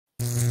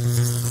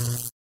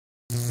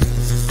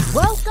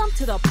Welcome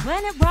to the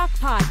PlanetRoq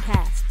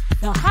Podcast,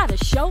 the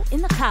hottest show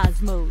in the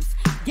cosmos.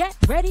 Get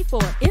ready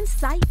for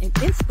insight and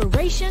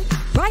inspiration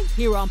right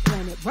here on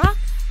PlanetRoq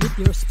with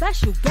your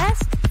special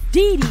guest,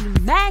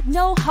 Deedee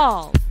Magno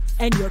Hall,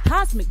 and your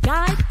cosmic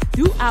guide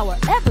through our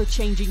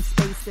ever-changing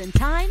space and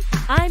time.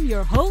 I'm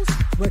your host,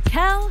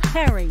 Raquel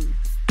Herring.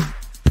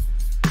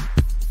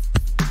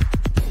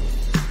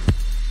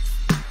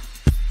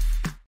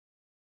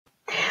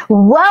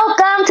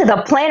 Welcome to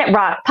the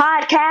PlanetRoq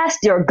Podcast,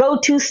 your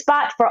go-to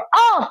spot for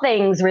all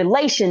things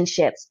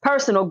relationships,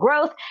 personal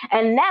growth,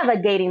 and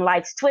navigating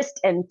life's twists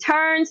and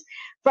turns.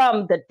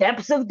 From the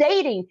depths of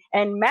dating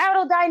and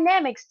marital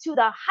dynamics to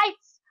the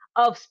heights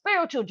of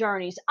spiritual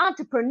journeys,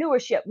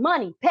 entrepreneurship,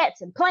 money,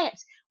 pets, and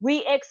plants,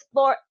 we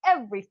explore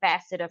every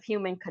facet of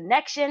human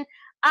connection.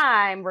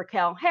 I'm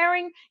Raquel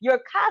Herring,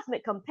 your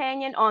cosmic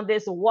companion on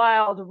this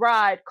wild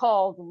ride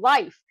called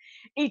life.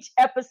 Each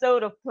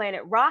episode of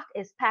PlanetRoq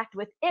is packed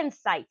with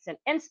insights and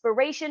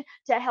inspiration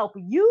to help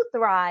you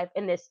thrive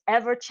in this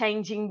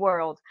ever-changing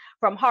world.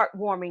 From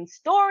heartwarming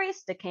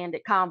stories to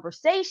candid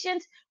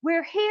conversations,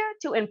 we're here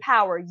to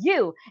empower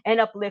you and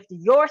uplift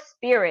your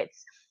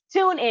spirits.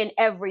 Tune in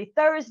every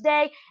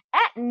Thursday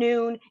at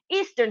noon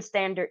Eastern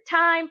Standard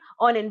Time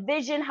on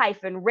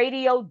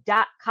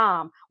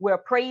envision-radio.com, where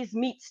praise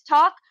meets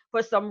talk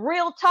for some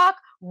real talk,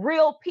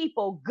 real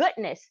people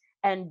goodness.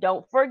 And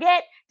don't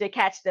forget to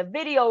catch the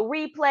video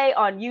replay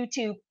on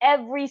YouTube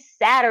every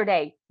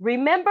Saturday.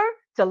 Remember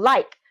to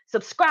like,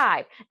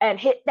 subscribe, and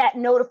hit that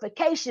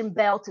notification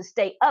bell to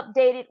stay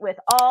updated with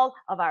all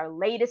of our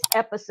latest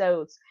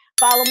episodes.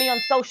 Follow me on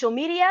social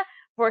media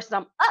for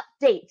some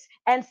updates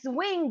and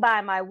swing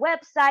by my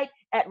website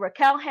at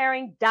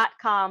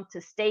raquelherring.com to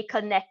stay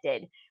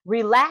connected.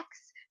 Relax,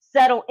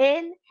 settle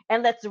in,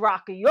 and let's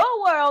rock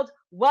your world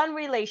one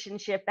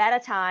relationship at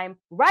a time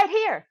right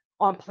here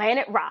on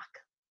PlanetRoq.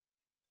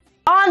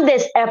 On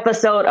this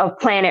episode of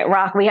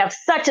PlanetRoq, we have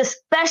such a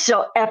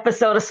special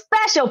episode, a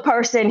special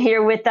person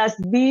here with us,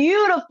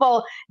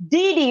 beautiful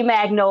Deedee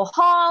Magno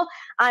Hall.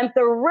 I'm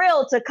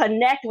thrilled to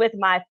connect with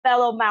my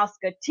fellow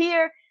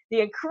mouseketeer,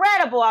 the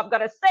incredible, I'm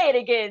going to say it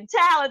again,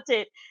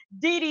 talented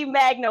Deedee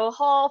Magno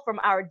Hall,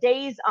 from our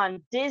days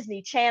on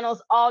Disney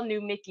Channel's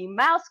all-new Mickey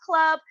Mouse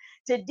Club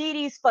to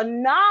Deedee's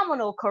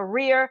phenomenal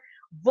career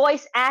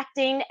voice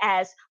acting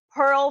as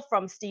Pearl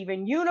from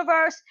Steven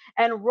Universe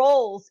and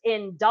roles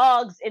in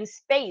Dogs in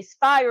Space,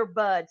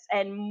 Firebuds,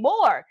 and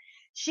more.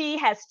 She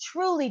has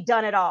truly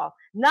done it all,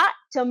 not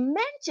to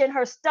mention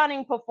her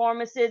stunning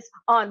performances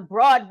on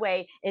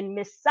Broadway in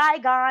Miss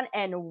Saigon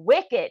and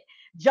Wicked.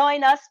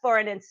 Join us for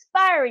an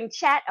inspiring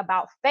chat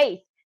about faith,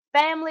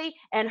 family,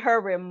 and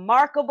her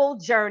remarkable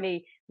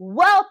journey.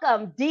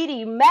 Welcome,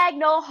 Deedee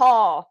Magno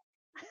Hall.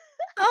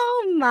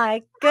 Oh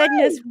my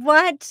goodness,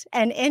 what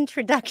an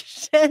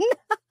introduction.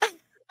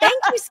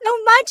 Thank you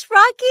so much,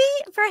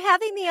 Rocky, for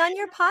having me on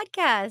your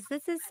podcast.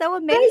 This is so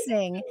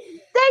amazing.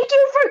 Thank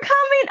you for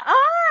coming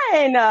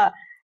on.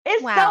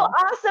 It's Wow. so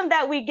awesome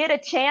that we get a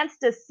chance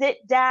to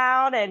sit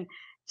down and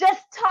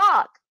just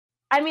talk.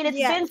 I mean, it's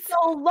been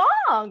so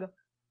long.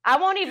 I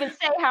won't even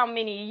say how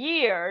many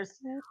years,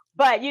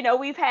 but,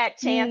 we've had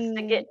chance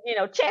to get,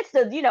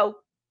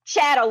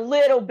 chat a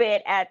little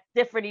bit at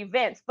different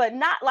events, but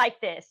not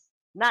like this.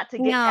 Not to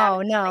get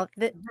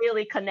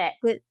really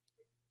connect.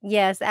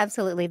 Yes,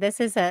 absolutely. This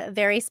is a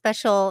very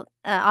special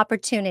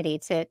opportunity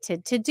to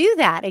do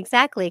that.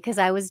 Exactly, because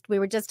we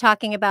were just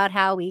talking about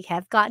how we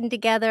have gotten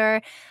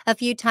together a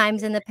few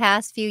times in the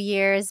past few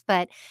years,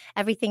 but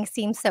everything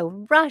seems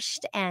so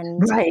rushed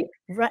and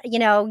Right.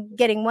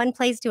 Getting one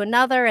place to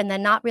another and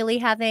then not really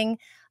having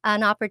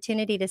an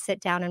opportunity to sit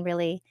down and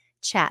really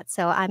chat.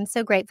 So I'm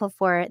so grateful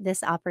for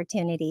this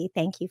opportunity.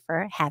 Thank you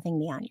for having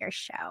me on your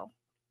show.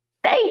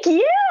 Thank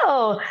you.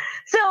 So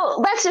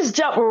let's just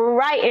jump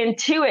right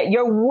into it.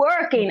 You're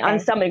working on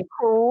some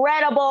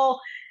incredible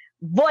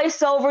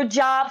voiceover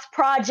jobs,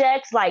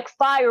 projects like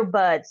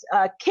Firebuds,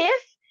 KIF,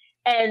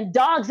 and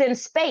Dogs in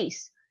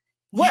Space.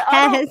 What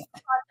other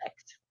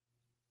projects?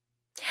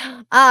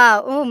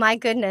 Oh my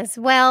goodness.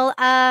 Well,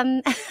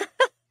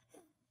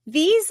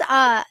 these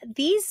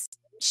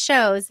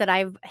shows that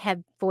I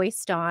have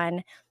voiced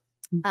on,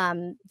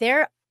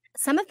 they're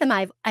some of them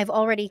I've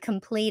already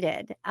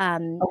completed.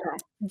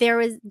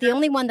 There is the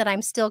only one that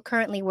I'm still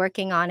currently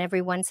working on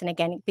every once and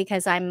again,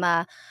 because I'm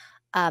not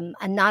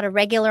a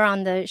regular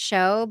on the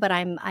show, but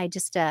I'm a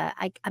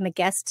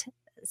guest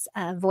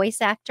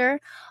voice actor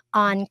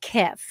on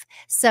KIF.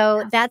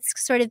 So that's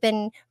sort of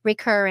been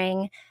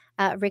recurring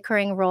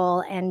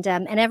role, and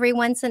every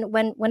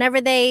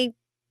whenever they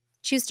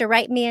choose to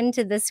write me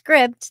into the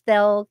script,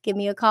 they'll give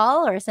me a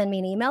call or send me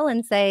an email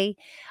and say,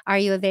 are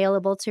you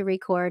available to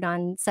record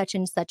on such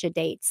and such a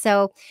date?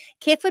 So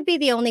KIF would be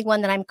the only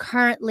one that I'm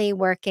currently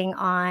working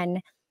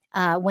on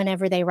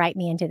whenever they write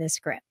me into the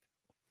script.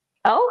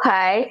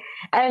 Okay.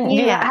 And do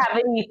you have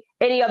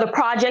any other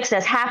projects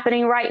that's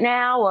happening right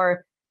now,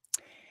 or?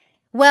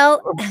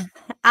 Well,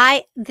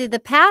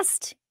 the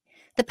past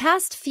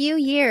few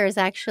years,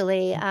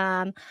 actually,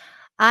 I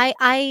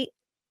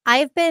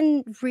I've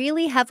been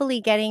really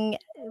heavily getting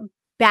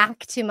back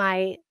to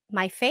my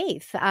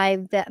faith.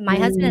 My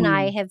husband and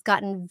I Mm, have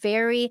gotten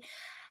very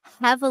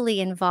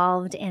heavily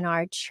involved in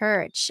our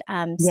church.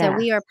 So yeah.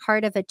 we are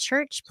part of a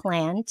church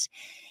plant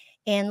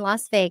in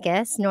Las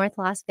Vegas, North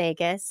Las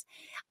Vegas.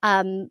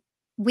 Um,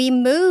 we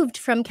moved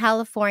from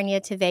California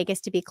to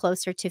Vegas to be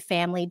closer to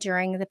family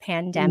during the Mm,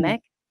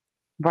 pandemic.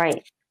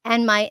 right.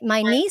 And my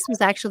niece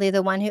was actually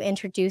the one who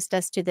introduced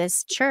us to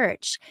this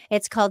church.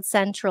 It's called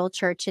Central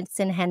Church. It's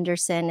in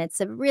Henderson.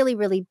 It's a really,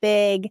 really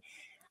big,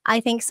 I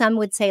think some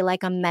would say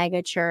like a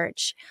mega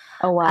church.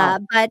 Oh, Uh, wow.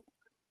 but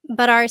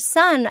but our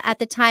son at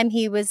the time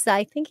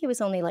I think he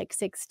was only like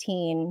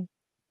 16.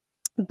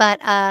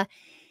 But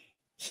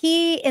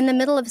he in the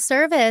middle of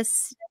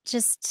service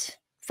just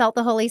felt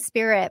the Holy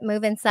Spirit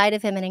move inside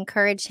of him and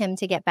encourage him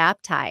to get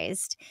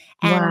baptized.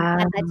 And Wow.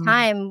 at that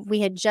time, we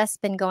had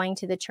just been going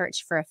to the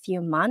church for a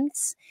few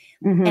months.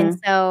 And Mm-hmm.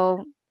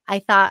 so I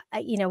thought,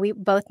 we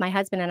both, my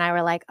husband and I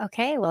were like,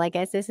 okay, well, I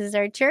guess this is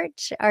our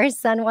church. Our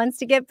son wants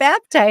to get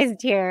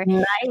baptized here.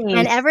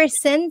 And Nice. ever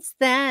since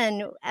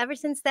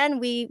then,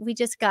 we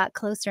just got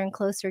closer and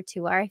closer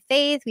to our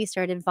faith. We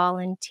started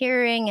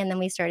volunteering, and then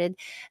we started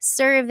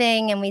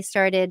serving, and we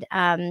started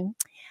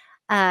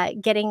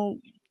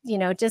getting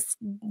just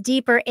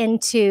deeper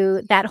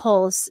into that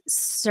whole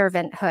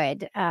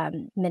servanthood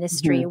Mm-hmm.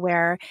 ministry,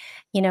 where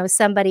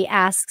somebody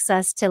asks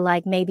us to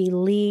like maybe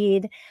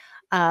lead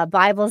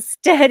Bible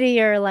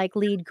study or like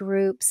lead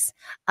groups,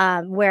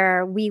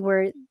 where we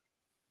were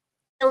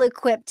ill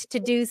equipped to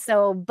do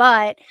so,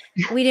 but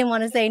we didn't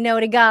want to say no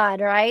to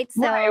God, right?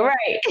 Right,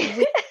 right.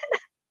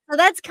 So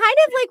that's kind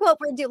of like what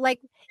we're doing. Like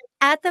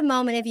at the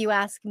moment, if you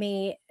ask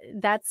me,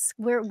 that's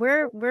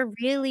we're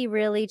really,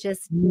 really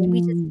just we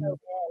just Mm, dove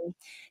in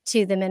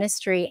to the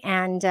ministry,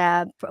 and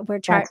we're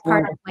that's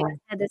part of, like wonderful. I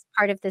said, this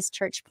part of this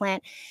church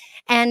plant.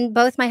 And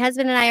both my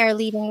husband and I are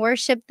leading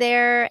worship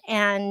there,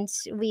 and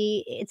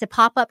it's a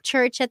pop-up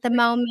church at the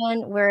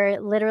moment. We're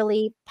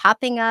literally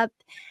popping up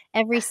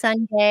every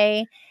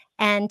Sunday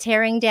and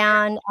tearing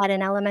down at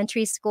an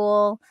elementary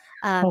school.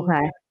 Um,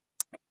 Okay.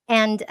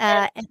 and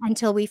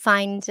until we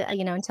find,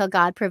 until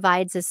God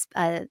provides us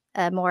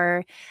a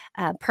more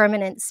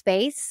permanent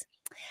space.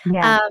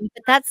 Yeah.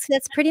 But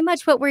that's pretty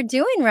much what we're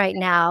doing right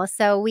now.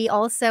 So we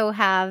also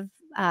have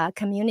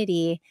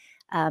community.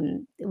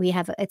 We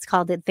have It's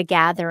called the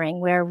Gathering,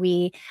 where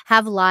we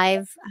have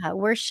live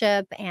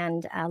worship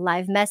and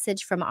live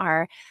message from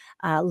our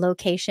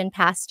location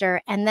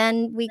pastor, and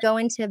then we go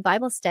into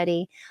Bible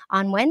study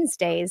on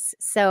Wednesdays.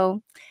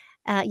 So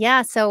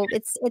yeah, so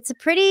it's a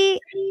pretty,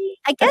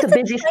 I guess That's a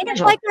it's busy kind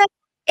of like schedule.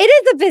 it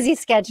is a busy Yeah.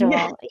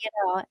 schedule, you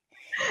know?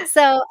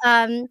 So,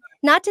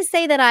 not to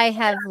say that I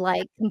have,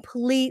 like,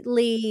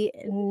 completely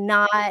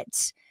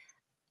not,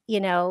 you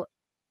know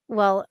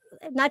well,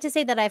 not to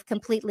say that I've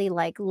completely,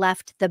 like,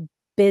 left the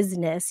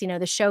business,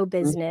 the show Mm,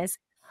 business,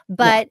 yeah.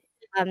 but,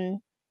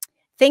 um,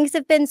 things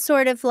have been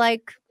sort of,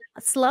 like,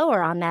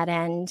 slower on that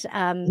end.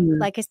 Mm,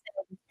 Like I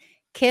said,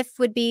 KIF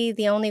would be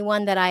the only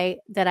one that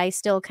I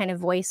still kind of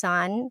voice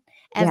on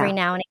every yeah.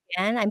 now and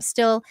again. I'm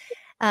still,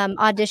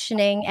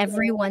 auditioning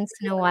every once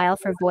in a while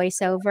for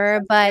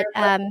voiceover, but,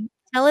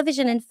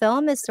 television and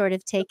film has sort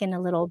of taken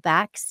a little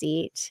back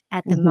seat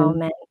at the Hmm.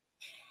 moment,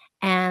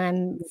 and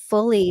I'm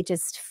fully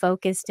just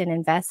focused and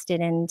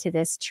invested into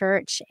this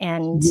church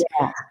and,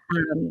 Yeah.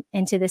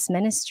 into this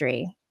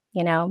ministry,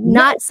 Yeah.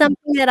 not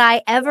something that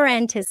I ever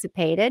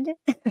anticipated.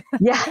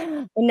 Yeah.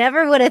 I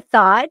never would have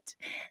thought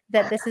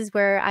that this is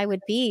where I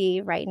would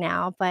be right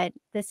now, but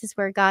this is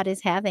where God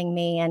is having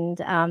me, and,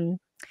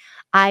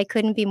 I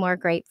couldn't be more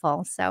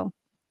grateful, so,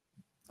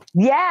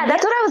 Yeah, yeah.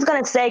 that's what I was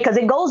gonna say because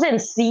it goes in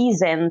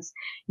seasons.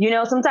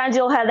 Sometimes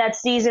you'll have that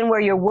season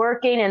where you're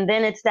working, and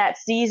then it's that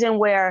season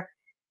where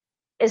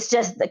it's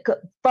just the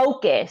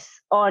focus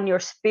on your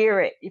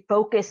spirit, you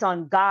focus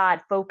on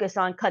God, focus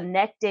on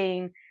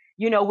connecting,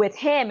 with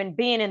Him and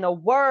being in the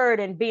Word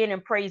and being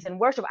in praise and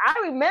worship. I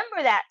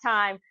remember that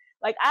time,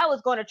 like I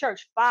was going to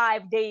church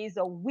 5 days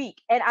a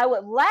week, and I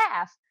would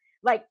laugh.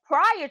 Like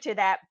prior to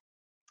that,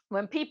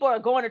 when people are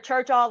going to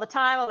church all the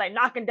time, or like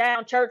knocking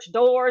down church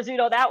doors,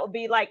 that would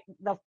be like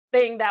the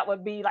thing that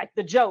would be like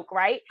the joke,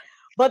 right?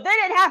 But then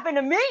it happened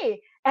to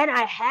me, and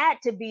I had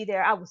to be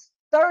there. I was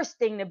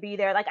thirsting to be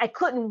there. Like I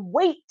couldn't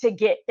wait to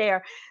get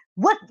there.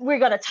 What we're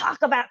going to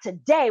talk about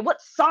today, what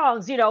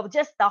songs,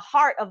 just the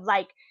heart of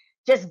like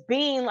just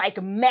being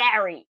like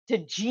married to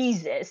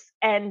Jesus,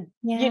 and,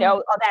 Yeah.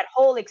 that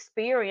whole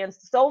experience.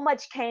 So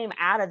much came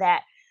out of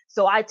that.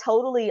 So I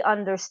totally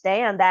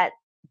understand that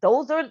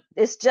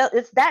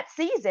it's that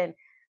season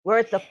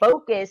where the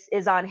focus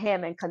is on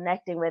Him and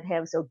connecting with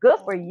Him. So good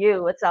for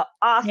you. It's an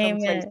awesome place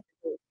Amen. to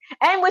be.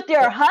 And with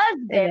your It it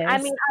husband, I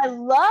is. mean, I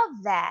love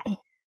that.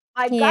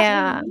 My gosh, we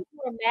Yeah. need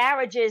more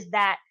marriages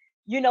that,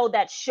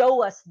 that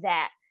show us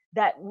that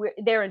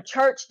they're in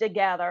church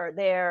together.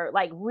 They're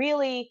like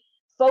really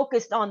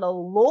focused on the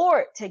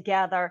Lord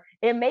together.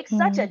 It makes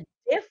such Mhm. a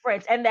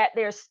difference, and that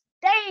they're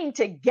staying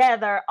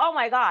together. Oh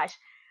my gosh.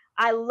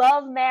 I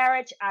love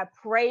marriage. I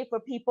pray for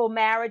people's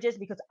marriages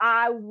because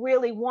I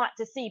really want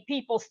to see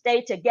people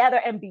stay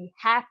together and be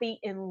happy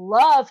in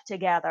love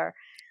together.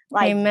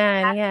 Like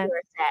Amen. that's Yeah. where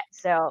it's at.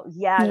 So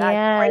yeah,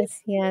 I pray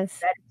Yes. for you. Yes.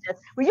 That's just,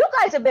 well, you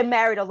guys have been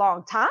married a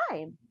long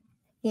time.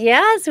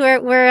 Yes. We're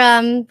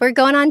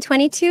going on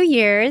 22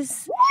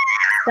 years.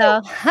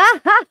 So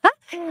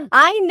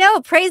I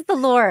know. Praise the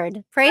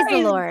Lord. Praise the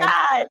Praise Lord.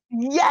 God.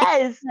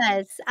 Yes.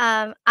 Yes.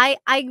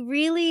 I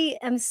really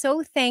am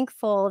so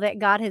thankful that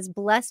God has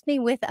blessed me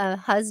with a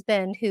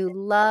husband who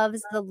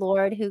loves the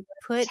Lord, who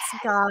puts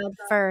God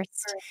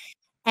first.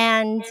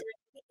 And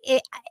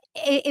it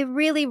it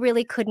really,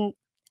 really couldn't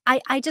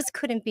I just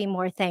couldn't be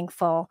more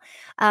thankful,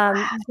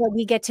 that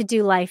we get to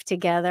do life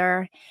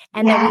together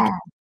and that we Yeah. can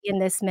be in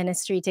this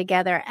ministry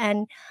together.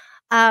 And,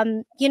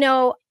 you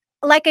know,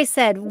 like I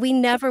said, we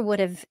never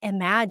would have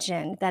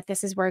imagined that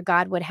this is where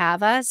God would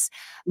have us,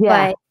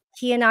 Yeah. but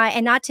he and I,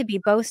 and not to be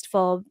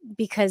boastful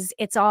because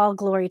it's all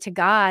glory to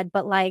God,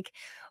 but like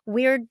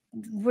we're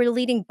we're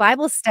leading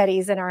Bible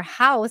studies in our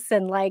house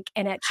and like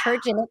and at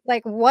church, and it's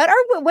like what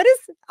is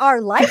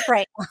our life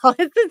right now?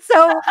 It's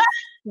so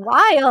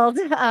wild.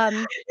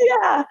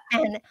 Yeah.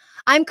 And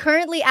I'm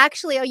currently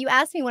actually, oh, you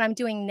asked me what I'm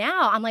doing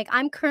now. I'm like,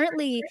 I'm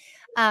currently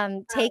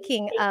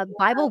taking a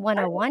Bible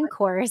 101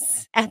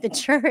 course at the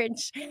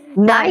church.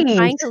 I'm trying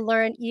Nice. to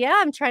learn, yeah,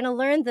 I'm trying to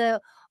learn the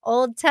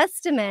Old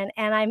Testament,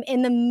 and I'm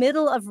in the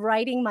middle of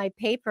writing my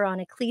paper on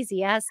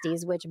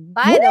Ecclesiastes, which,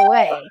 by the Woo!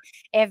 way,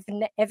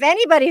 if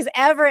anybody's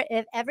ever,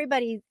 if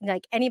everybody,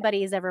 like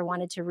anybody has ever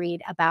wanted to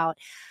read about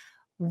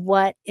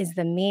what is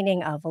the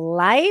meaning of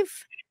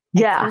life,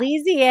 Yeah.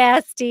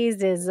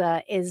 Ecclesiastes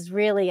is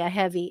really a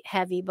heavy,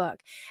 heavy book,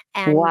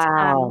 and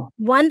Wow.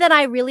 one that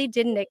I really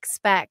didn't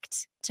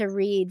expect to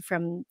read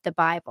from the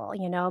Bible,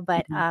 you know,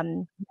 but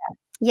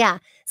yeah,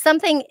 it's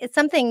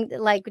something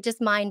like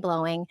just mind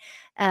blowing,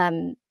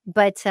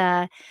 but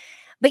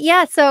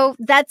yeah, so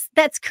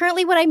that's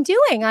currently what I'm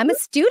doing. I'm a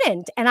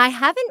student, and I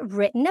haven't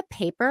written a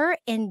paper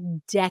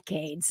in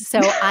decades,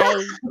 so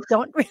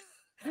don't.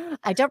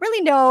 I don't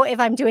really know if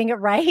I'm doing it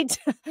right,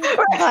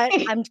 but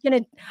Right. I'm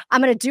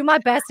gonna do my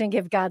best and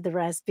give God the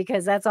rest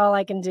because that's all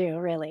I can do,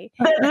 really.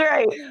 That's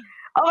right.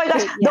 Oh my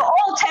gosh, But the yeah.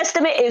 Old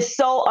Testament is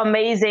so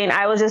amazing.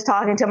 I was just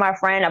talking to my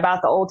friend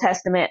about the Old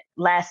Testament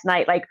last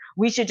night. Like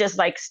we should just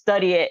like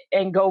study it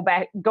and go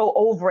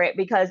over it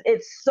because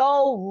it's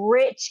so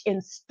rich in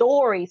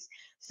stories,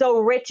 so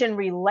rich in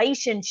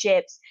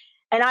relationships.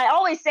 And I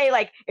always say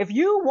like if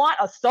you want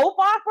a soap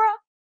opera,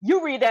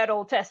 you read that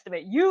Old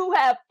Testament. You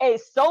have a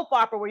soap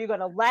opera where you're going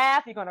to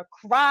laugh, you're going to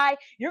cry,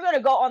 you're going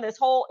to go on this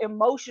whole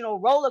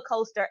emotional roller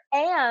coaster,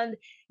 and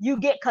you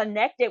get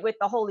connected with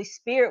the Holy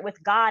Spirit,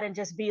 with God, and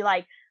just be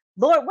like,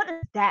 Lord, what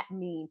does that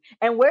mean?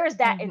 And where is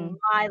that in Mhm.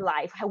 my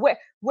life?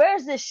 Where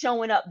is this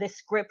showing up, this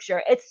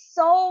scripture? It's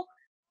so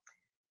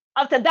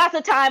up to that's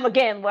a time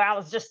again where I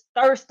was just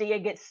thirsty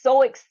and get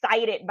so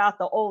excited about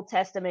the Old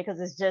Testament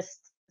because it's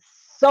just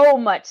so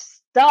much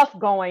stuff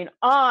going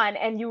on.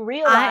 And you I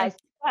realize,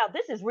 wow,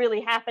 this is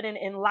really happening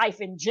in life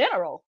in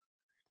general.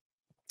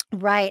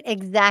 Right,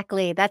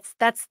 exactly. That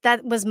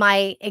was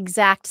my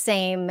exact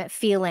same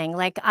feeling.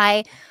 Like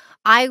I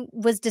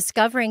was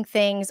discovering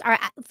things, or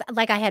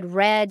like I had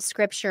read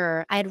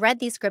scripture. I had read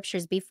these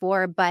scriptures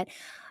before, but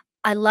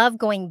I love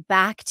going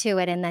back to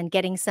it and then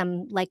getting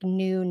some, like,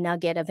 new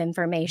nugget of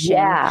information,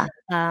 Yeah.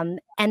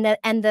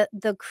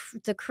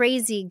 the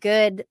crazy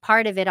good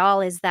part of it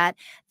all is that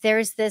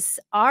there's this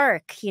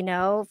arc, you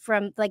know,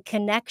 from, like,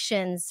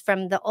 connections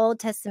from the Old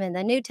Testament,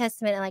 the New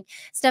Testament, and, like,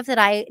 stuff that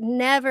I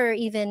never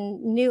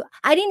even knew.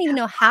 I didn't even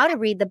know how to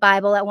read the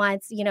Bible at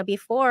once, you know,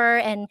 before,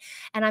 and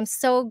I'm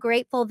so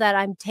grateful that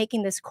I'm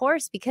taking this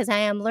course because I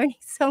am learning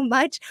so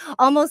much,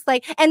 almost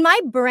like, and my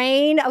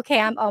brain, okay,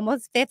 I'm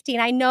almost 15.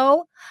 I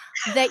know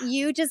that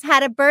you just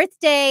had a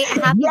birthday.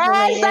 Happy Yes,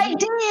 belated I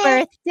did.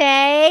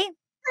 birthday.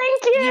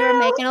 Thank You're you.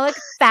 making it look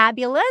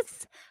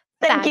fabulous.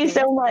 Thank you Fabulous.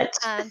 so much.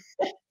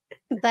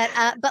 But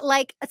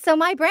like, so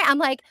my brain, I'm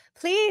like,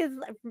 please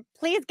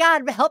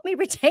God, help me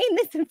retain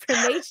this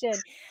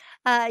information.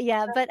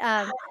 Yeah, but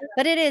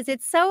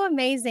it's so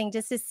amazing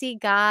just to see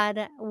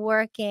God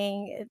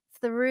working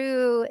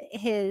through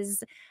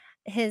his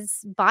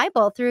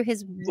Bible, through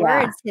his Yeah.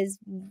 words, his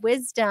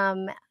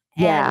wisdom,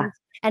 Yeah.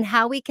 and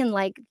how we can,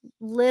 like,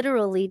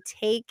 literally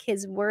take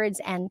his words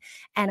and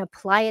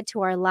apply it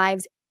to our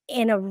lives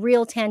in a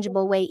real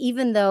tangible way,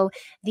 even though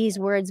these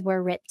words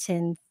were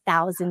written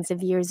thousands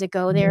of years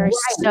ago. Right.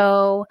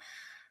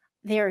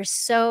 They're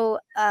so,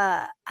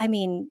 I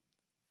mean,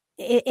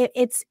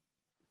 it's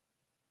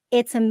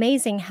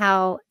amazing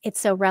how it's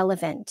so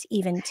relevant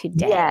even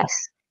today,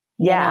 Yes.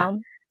 you Yeah.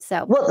 know?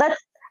 So Well,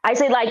 that's I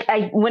say like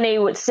when they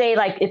would say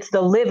like it's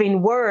the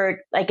living word,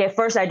 like at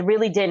first I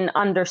really didn't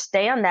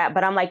understand that,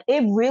 but I'm like,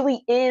 it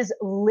really is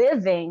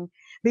living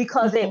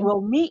because it mhm,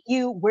 will meet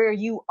you where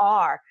you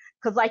are.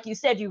 Because like you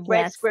said, you've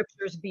read yes.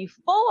 scriptures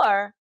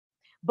before,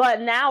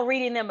 but now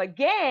reading them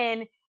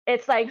again,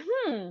 it's like,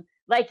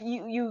 like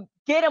you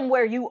get them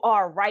where you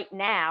are right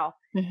now.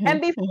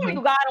 And before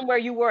you got them where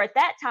you were at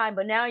that time,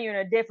 but now you're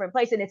in a different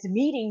place and it's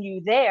meeting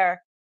you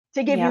there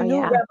to give you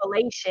new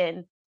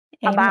revelation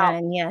about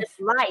Amen. Yes.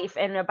 life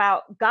and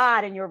about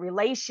God and your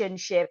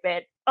relationship.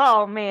 And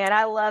oh man,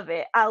 I love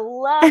it. I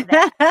love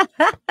that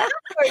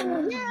for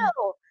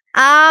you.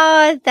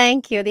 Oh,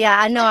 thank you. Yeah,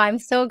 I know. I'm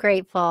so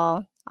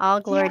grateful. All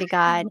glory Yeah. to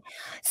God.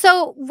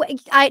 So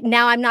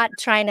now I'm not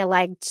trying to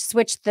like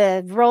switch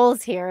the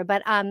roles here,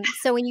 but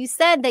so when you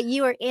said that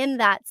you were in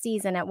that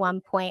season at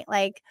one point,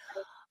 like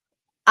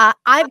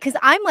because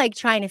I'm like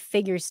trying to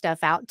figure stuff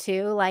out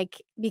too,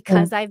 like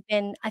because I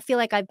feel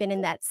like I've been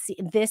in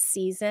this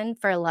season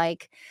for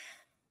like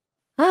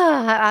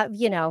a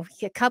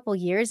couple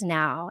years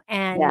now,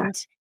 and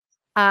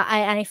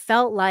I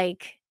felt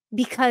like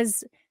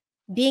because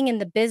being in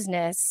the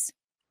business,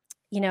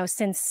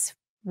 since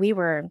we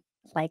were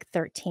like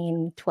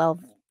 13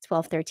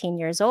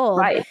 years old,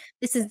 Right.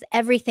 this is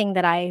everything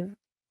that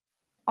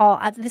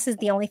this is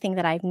the only thing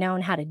that I've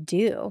known how to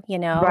do,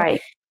 Right.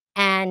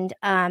 and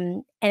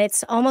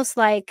it's almost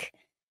like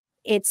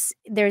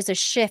there's a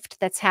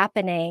shift that's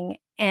happening,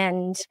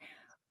 and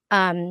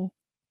um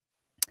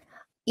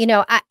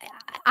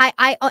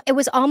it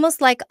was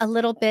almost like a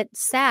little bit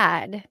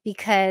sad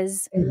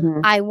because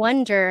I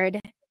wondered,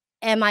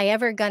 am I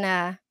ever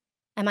gonna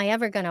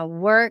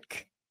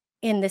work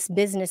in this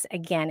business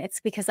again? It's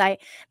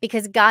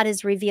because God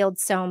has revealed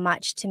so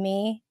much to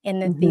me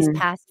in these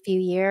past few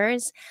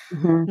years.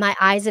 My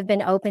eyes have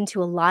been open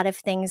to a lot of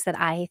things that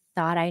I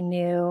thought I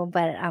knew,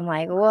 but I'm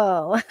like,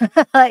 whoa,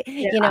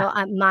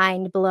 I'm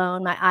mind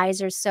blown. My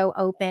eyes are so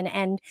open,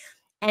 and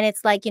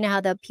it's like,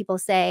 how the people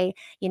say,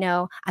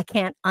 I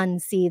can't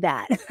unsee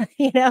that. I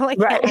can't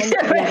unsee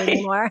that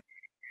anymore.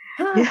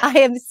 I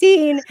have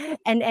seen,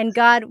 and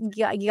God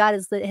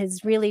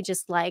has really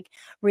just like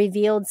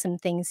revealed some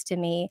things to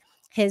me,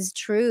 his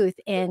truth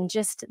in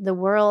just the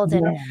world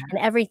and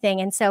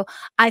everything. And so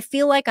I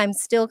feel like I'm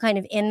still kind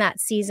of in that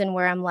season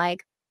where I'm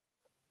like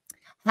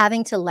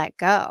having to let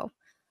go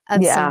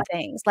of some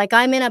things. Like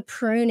I'm in a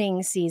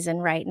pruning season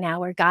right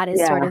now where God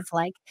is sort of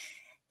like,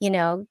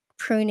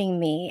 pruning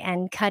me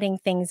and cutting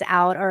things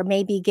out, or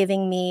maybe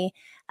giving me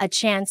a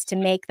chance to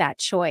make that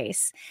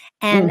choice.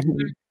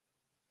 And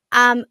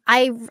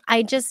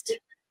I just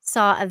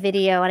saw a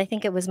video, and I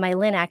think it was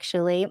Mylin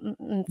actually,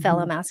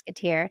 fellow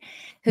mouseketeer,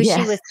 who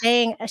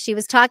she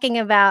was talking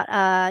about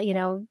a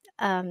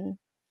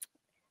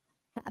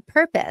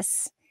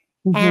purpose.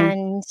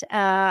 And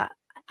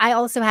I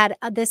also had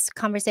this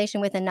conversation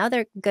with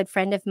another good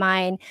friend of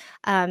mine,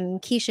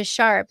 Keisha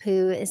Sharp,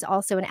 who is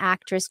also an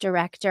actress,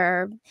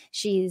 director.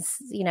 She's,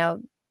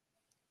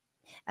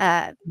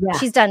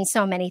 she's done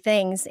so many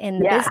things in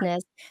the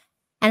business,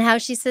 and how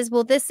she says,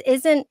 well, this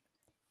isn't,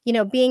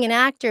 being an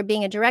actor,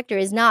 being a director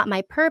is not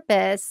my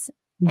purpose.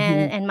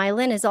 And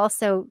Mylin has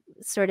also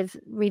sort of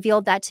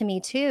revealed that to me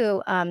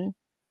too.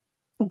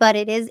 But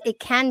it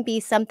can be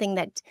something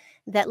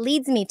that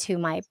leads me to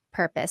my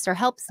purpose or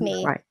helps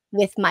me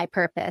with my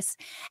purpose.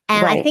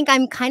 And I think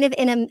I'm kind of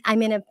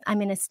I'm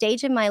in a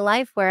stage in my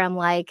life where I'm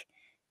like,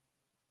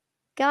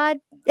 God,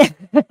 what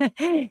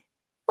am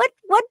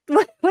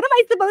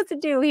I supposed to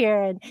do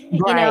here? And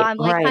I'm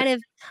like kind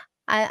of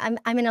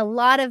I'm in a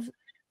lot of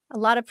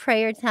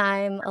prayer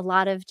time, a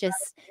lot of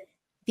just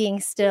being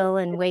still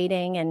and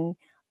waiting, and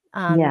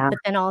but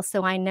then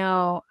also I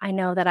know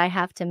that I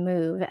have to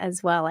move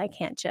as well. I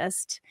can't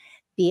just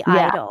be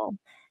idle,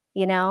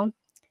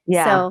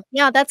 So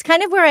that's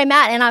kind of where I'm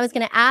at. And I was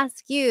going to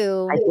ask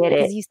you,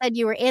 because you said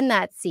you were in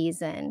that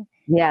season,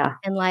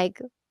 and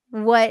like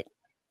what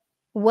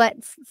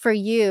for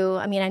you,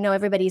 I mean, I know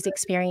everybody's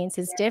experience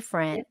is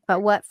different,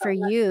 but what for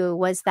you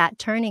was that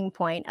turning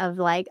point of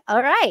like,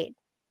 all right,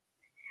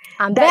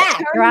 I'm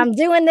back, or I'm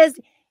doing this.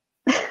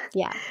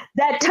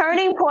 That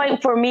turning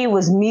point for me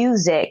was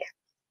music,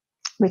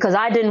 because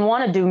I didn't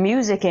want to do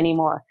music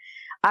anymore.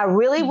 I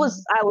really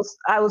was,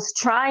 I was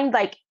trying,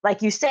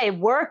 like you say,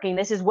 working.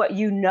 This is what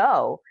you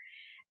know.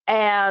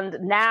 And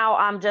now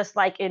I'm just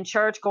like in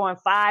church going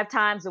 5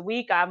 times a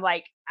week. I'm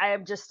like, I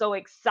am just so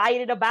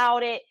excited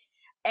about it.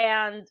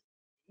 And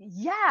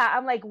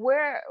I'm like,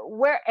 where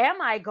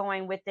am I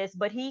going with this?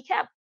 But he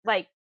kept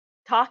like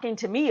talking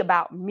to me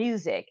about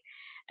music.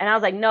 And I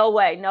was like, no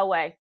way, no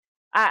way.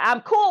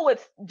 I'm cool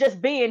with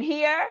just being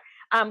here.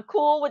 I'm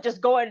cool with just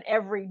going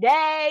every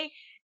day.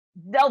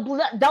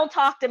 Don't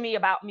talk to me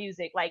about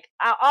music. Like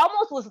I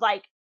almost was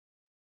like,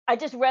 I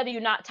just rather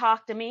you not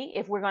talk to me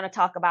if we're going to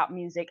talk about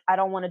music. I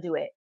don't want to do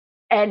it.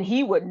 And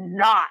he would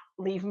not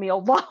leave me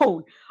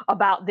alone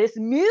about this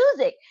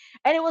music.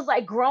 And it was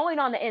like growing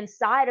on the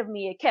inside of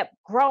me. It kept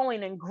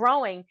growing and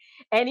growing.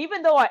 And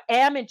even though I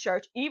am in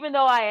church, even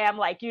though I am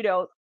like,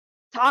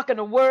 talking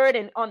the word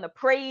and on the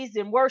praise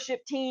and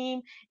worship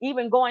team,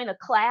 even going to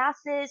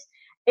classes,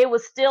 it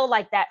was still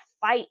like that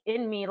fight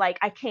in me. Like,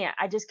 I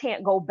just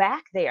can't go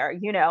back there,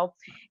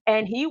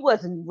 and he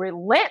was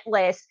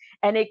relentless.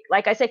 And it,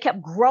 like I said,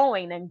 kept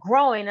growing and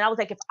growing. And I was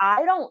like, if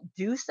I don't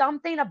do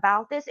something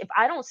about this, if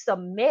I don't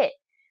submit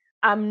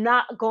I'm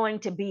not going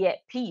to be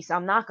at peace.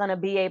 I'm not going to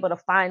be able to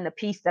find the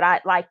peace that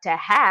I'd like to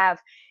have,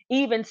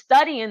 even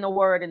studying the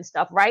word and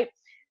stuff, right?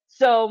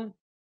 So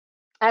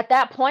at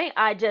that point,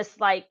 I just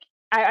like,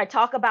 I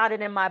talk about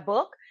it in my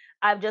book.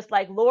 I'm just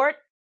like, Lord,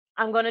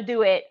 I'm going to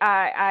do it.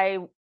 I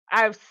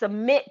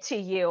submit to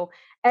you.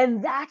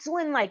 And that's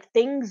when like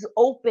things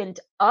opened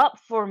up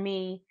for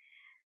me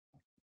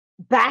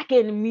back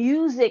in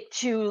music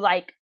to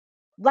like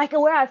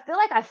where I feel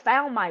like I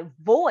found my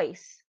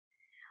voice.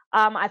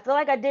 I feel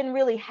like I didn't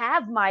really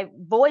have my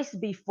voice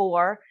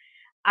before.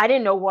 I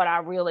didn't know what I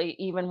really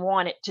even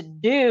wanted to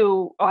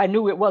do. Or I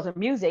knew it wasn't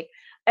music.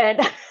 And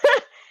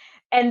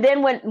and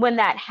then when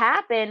that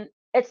happened,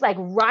 it's like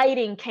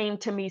writing came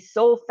to me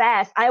so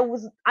fast.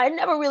 I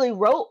never really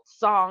wrote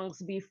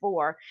songs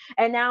before.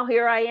 And now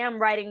here I am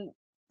writing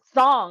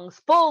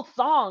songs, full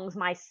songs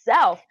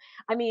myself.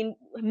 I mean,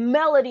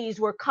 melodies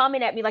were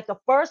coming at me. Like the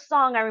first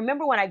song, I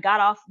remember when I got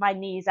off my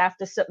knees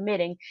after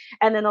submitting,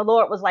 and then the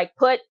Lord was like,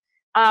 put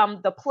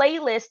the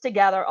playlist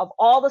together of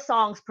all the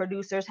songs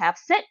producers have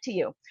sent to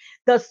you.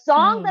 The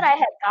song that I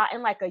had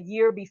gotten like a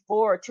year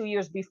before or 2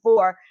 years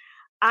before,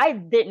 I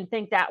didn't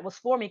think that was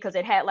for me because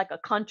it had like a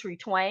country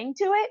twang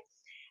to it.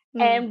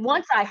 And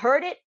once I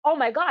heard it, oh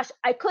my gosh,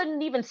 I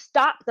couldn't even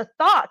stop the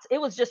thoughts. It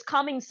was just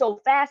coming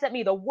so fast at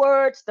me. The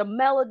words, the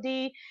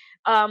melody,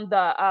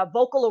 the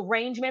vocal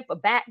arrangement for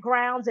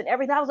backgrounds and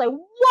everything. I was like,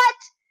 what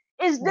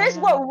is this?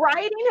 What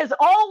writing has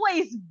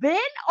always been?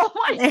 Oh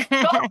my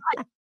God,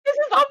 this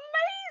is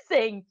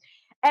amazing.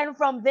 And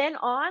from then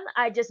on,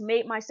 I just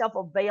made myself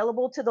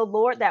available to the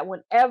Lord that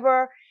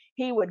whenever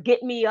he would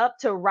get me up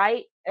to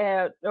write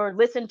or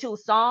listen to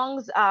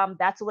songs,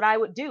 that's what I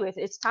would do. If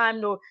it's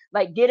time to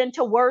like get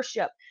into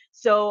worship.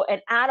 So,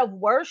 and out of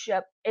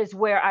worship is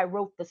where I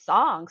wrote the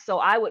song. So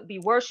I would be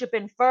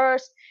worshiping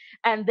first,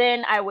 and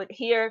then I would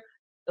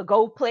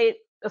go play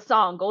a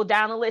song, go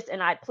down the list,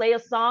 and I'd play a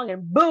song,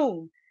 and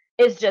boom,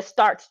 it just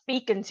starts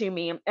speaking to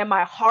me, and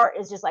my heart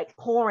is just like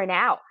pouring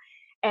out.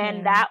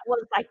 And that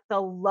was like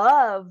the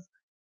love,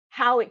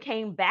 how it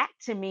came back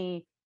to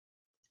me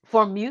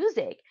for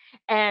music.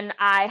 And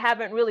I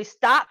haven't really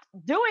stopped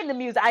doing the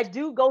music. I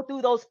do go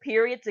through those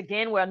periods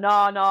again where no,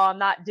 I'm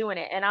not doing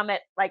it. And I'm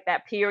at like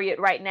that period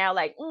right now,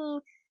 like,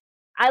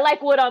 I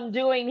like what I'm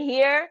doing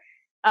here.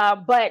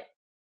 But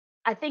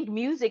I think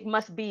music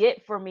must be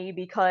it for me,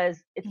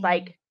 because it's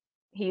like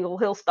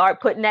he'll start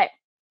putting that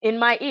in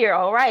my ear.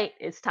 All right,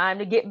 it's time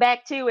to get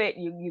back to it.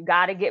 You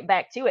got to get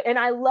back to it. And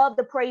I love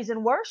the praise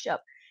and worship.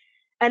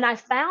 And I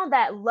found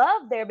that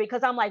love there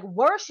because I'm like,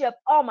 worship,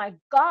 oh my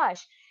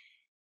gosh,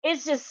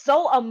 it's just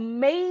so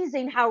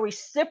amazing how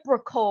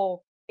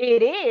reciprocal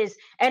it is.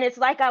 And it's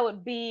like I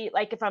would be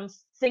like, if I'm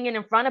singing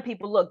in front of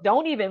people, look,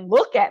 don't even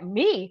look at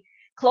me.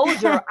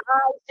 Close your eyes,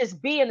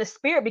 just be in the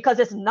spirit, because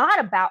it's not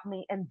about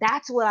me. And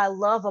that's what I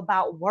love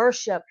about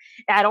worship.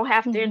 I don't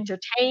have to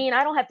entertain.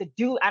 I don't have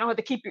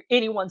to keep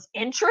anyone's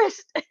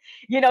interest.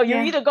 You're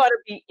either going to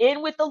be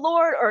in with the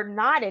Lord or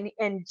not,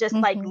 and just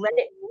like let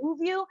it move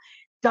you.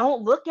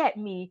 Don't look at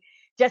me.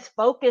 Just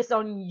focus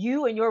on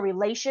you and your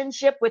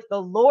relationship with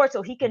the Lord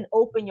so he can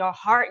open your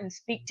heart and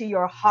speak to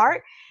your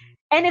heart.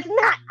 And it's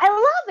not, I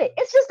love it.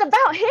 It's just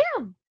about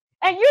him.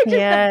 And you're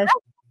just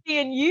about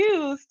being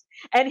used.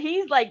 And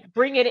he's like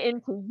bringing it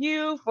into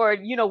you for,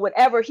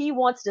 whatever he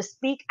wants to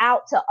speak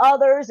out to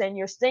others. And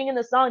you're singing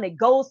the song that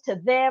goes to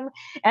them.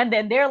 And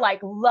then they're like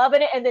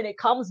loving it. And then it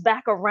comes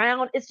back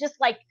around. It's just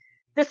like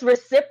this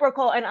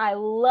reciprocal. And I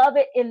love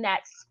it in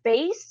that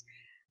space.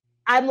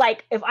 I'm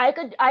like, if I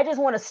could, I just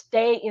want to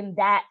stay in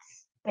that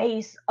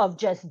space of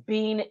just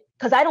being,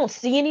 because I don't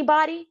see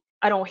anybody.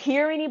 I don't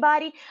hear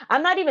anybody.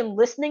 I'm not even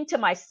listening to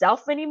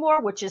myself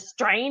anymore, which is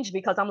strange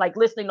because I'm like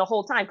listening the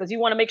whole time because you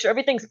want to make sure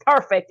everything's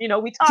perfect. We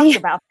talked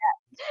about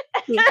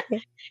that.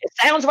 It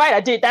sounds right. I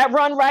did that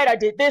run right. I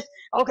did this.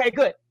 Okay,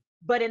 good.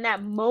 But in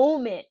that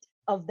moment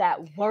of that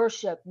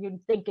worship, you're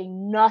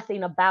thinking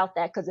nothing about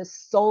that because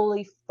it's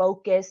solely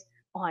focused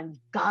on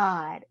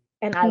God.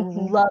 And I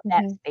love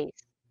that space.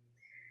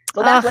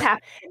 So that's what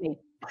happened to me.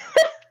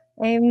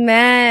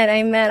 Amen.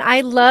 Amen.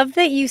 I love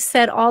that you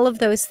said all of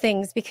those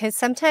things, because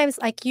sometimes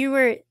like you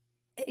were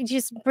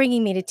just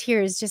bringing me to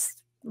tears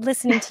just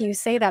listening to you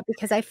say that,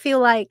 because I feel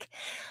like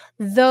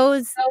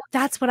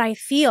that's what I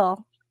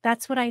feel.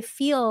 That's what I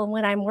feel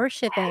when I'm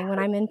worshiping, when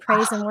I'm in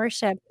praise and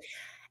worship.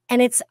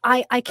 And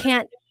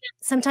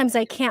sometimes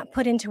I can't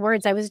put into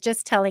words. I was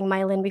just telling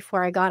Mylin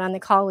before I got on the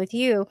call with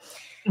you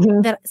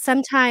that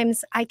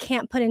sometimes I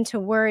can't put into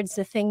words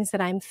the things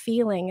that I'm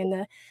feeling,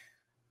 and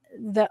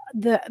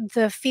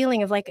the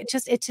feeling of like it's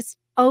just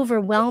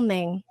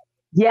overwhelming.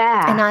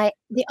 And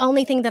the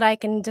only thing that I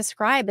can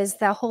describe is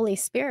the Holy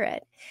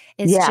Spirit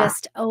is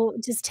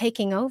just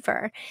taking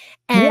over.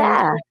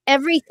 And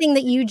everything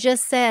that you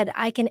just said,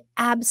 I can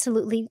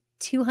absolutely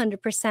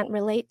 200%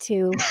 relate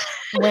to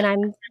when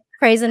I'm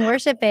praise and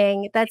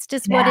worshiping. That's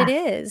just what it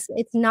is.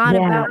 It's not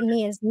about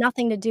me. It's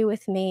nothing to do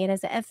with me. It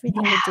has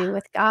everything to do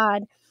with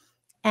God.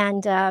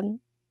 And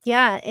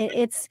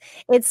it's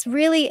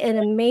really an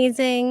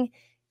amazing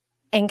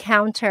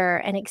encounter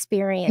and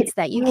experience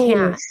that you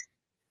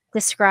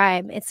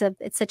describe. It's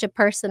such a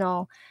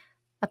personal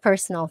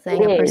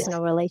thing, It a is.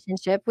 personal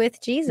relationship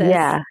with Jesus.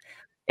 Yeah.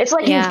 It's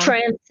like you've Yeah.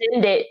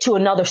 transcended to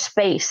another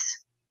space,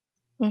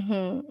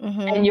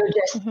 and you're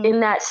just in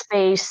that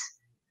space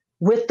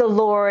with the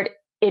Lord.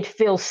 It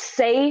feels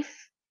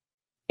safe.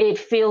 It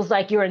feels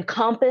like you're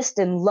encompassed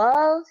in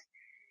love.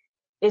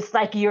 It's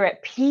like you're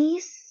at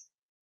peace.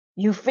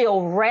 You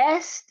feel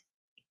rest.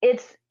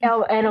 It's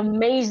an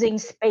amazing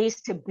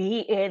space to be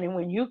in. And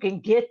when you can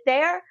get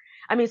there,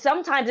 I mean,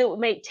 sometimes it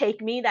may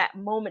take me that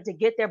moment to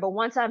get there, but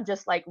once I'm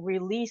just like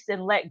released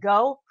and let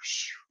go,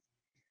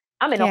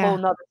 I'm in a whole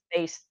Yeah. nother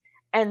space.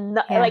 And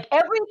Yeah. like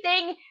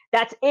everything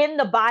that's in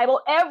the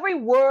Bible, every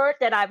word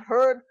that I've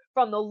heard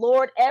from the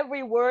Lord,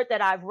 every word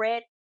that I've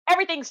read,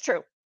 everything's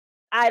true.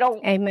 I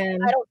don't Amen.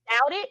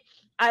 doubt it.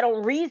 I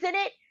don't reason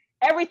it.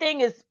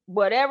 Everything is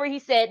whatever he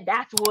said,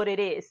 that's what it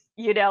is,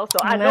 you know? So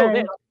I know that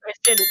Amen. I'm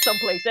transcended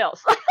someplace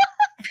else.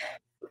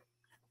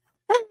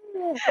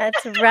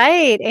 That's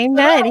right. But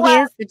Amen. He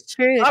otherwise, is the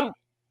truth. I'm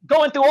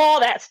going through all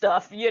that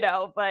stuff, you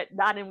know, but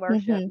not in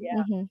worship.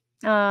 Yeah.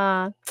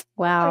 Ah, For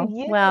wow.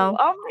 you. Well,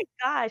 Oh my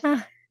gosh.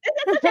 ah, This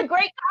is such a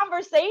great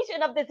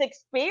conversation of this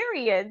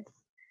experience.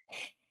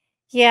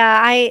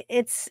 yeah,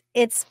 it's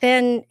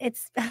been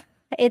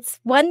it's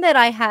one that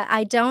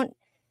I don't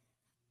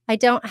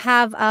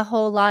have a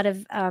whole lot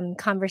of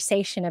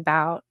conversation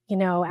about,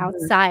 Mhm.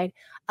 outside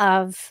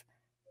of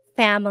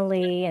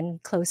family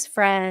and close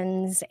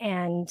friends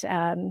and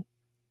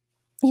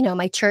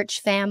my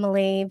church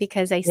family,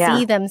 because I Yeah.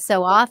 see them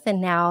so often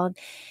now.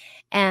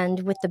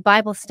 And with the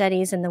Bible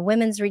studies and the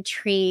women's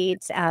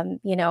retreats,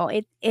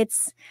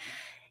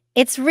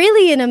 it's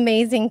really an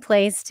amazing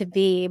place to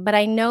be. But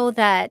I know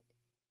that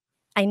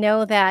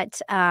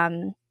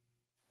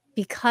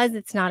because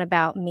it's not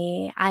about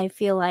me, I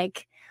feel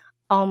like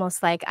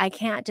almost like I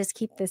can't just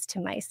keep this to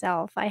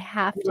myself. I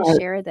have to Right.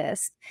 share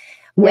this,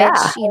 Yeah.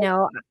 which,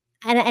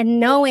 and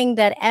knowing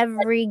that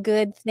every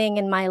good thing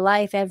in my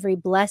life, every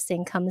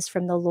blessing comes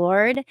from the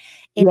Lord,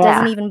 it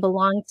doesn't Yeah. even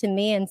belong to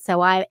me. And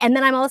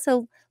then I'm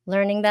also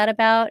learning that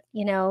about,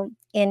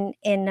 in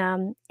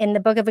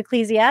the book of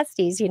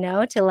Ecclesiastes,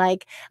 to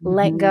like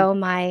let Mhm. go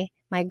my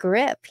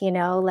grip,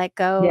 let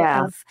go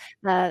Yeah.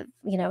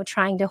 of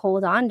trying to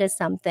hold on to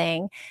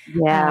something.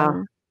 Yeah.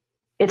 Um,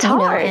 It's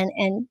hard.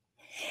 and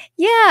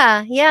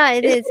yeah,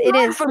 it It's is. been It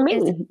hard is. for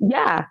me.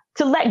 Yeah.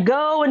 To let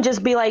go and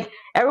just be like,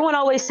 everyone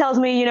always tells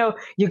me,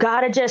 you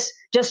gotta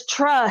just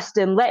trust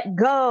and let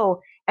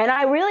go. And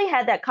I really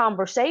had that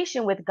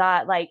conversation with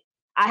God. Like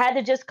I had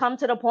to just come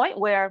to the point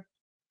where,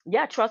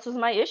 yeah, trust was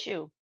my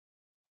issue.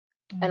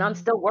 And I'm Mm.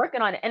 still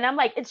working on it. And I'm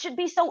like, it should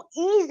be so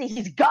easy.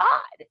 He's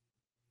God.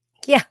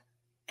 Yeah.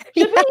 It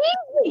should Yeah.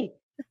 be easy.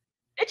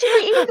 It should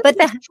be easy But to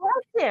that just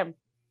trust him.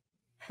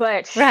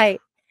 But right.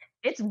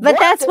 it's But work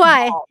that's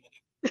why. involved.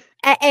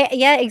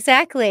 Yeah,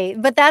 exactly.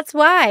 But that's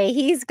why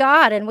he's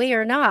God and we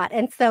are not.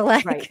 And so,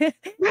 Right. like,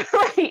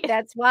 Right.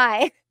 that's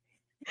why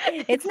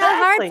it's not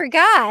hard Exactly. for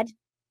God.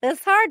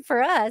 It's hard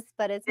for us,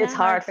 but it's It's not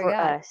hard hard for for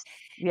God. us.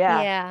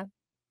 Yeah. Yeah.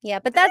 Yeah,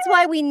 but that's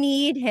why we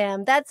need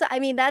him. That's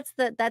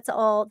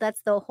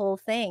the whole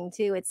thing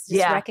too. It's just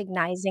Yeah.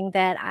 recognizing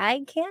that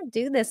I can't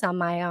do this on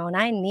my own.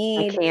 I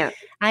can't.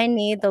 I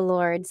need the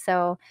Lord.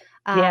 So,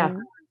 Yeah.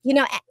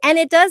 and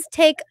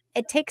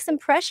it takes some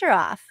pressure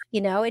off,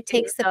 it It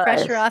takes the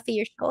pressure does. off of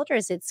your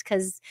shoulders. It's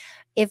because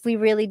if we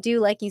really do,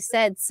 like you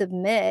said,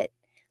 submit,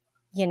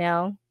 you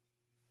know,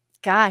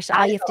 gosh, I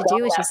all you have to felt all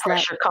do is that just let.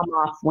 pressure come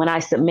off when I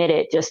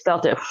submitted. Just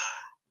felt it.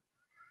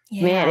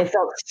 Man, Yeah. it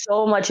felt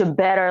so much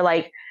better.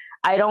 Like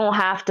I don't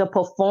have to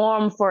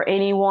perform for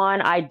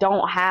anyone. I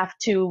don't have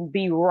to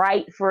be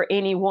right for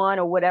anyone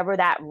or whatever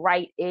that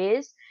right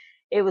is.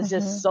 It was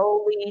just Hmm.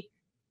 solely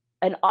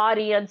an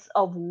audience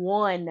of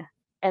one,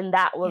 and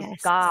that was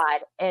Yes. God,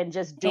 and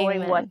just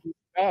doing what Amen. he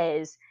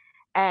says.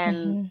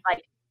 And Hmm.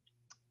 like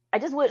I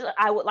just wish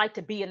I would like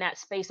to be in that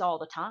space all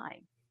the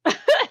time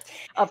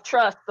of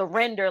trust,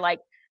 surrender,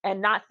 like,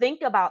 and not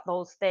think about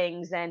those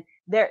things. And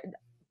there,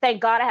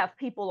 thank God I have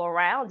people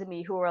around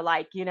me who are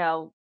like,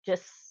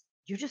 just,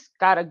 you just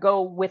got to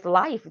go with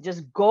life.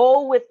 Just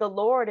go with the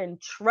Lord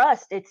and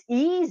trust. It's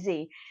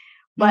easy.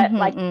 But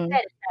like you Hmm.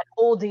 said, it's that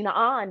holding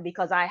on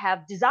because I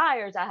have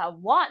desires, I have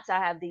wants, I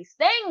have these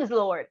things,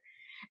 Lord.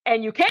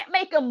 And you can't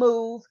make him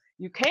move.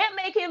 You can't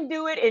make him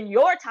do it in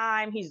your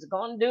time. He's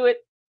going to do it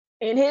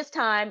in his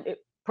time,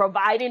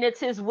 providing it's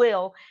his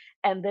will.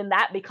 And then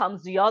that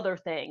becomes the other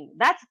thing.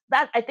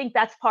 I think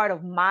that's part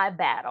of my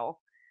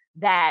battle,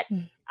 that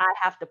I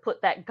have to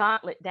put that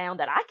gauntlet down,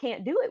 that I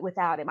can't do it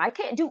without him. I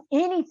can't do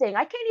anything.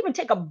 I can't even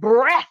take a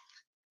breath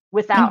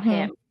without Hmm.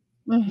 him,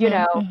 you Hmm.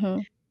 know. Hmm.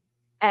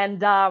 And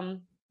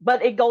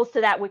but it goes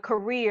to that with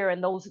career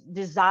and those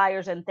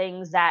desires and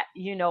things that,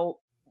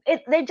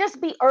 they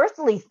just be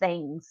earthly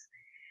things,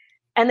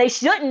 and they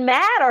shouldn't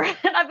matter.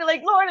 And I'd be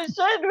like, Lord, it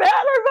shouldn't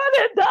matter,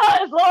 but it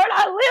does. Lord,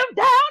 I live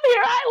down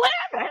here. I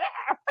live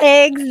here.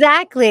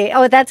 Exactly.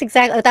 Oh, that's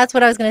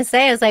what I was going to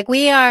say. I was like,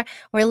 we're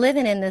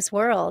living in this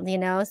world,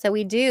 so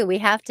we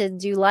have to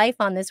do life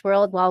on this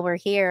world while we're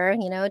here,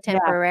 Yeah,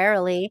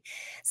 temporarily.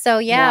 So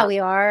yeah, yeah, we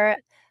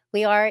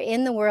are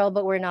in the world,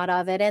 but we're not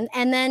of it. And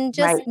then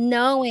just right.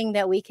 knowing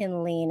that we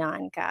can lean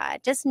on God,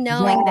 just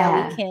knowing that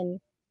we Yeah, can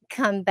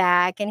come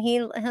back. And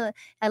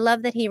I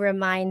love that he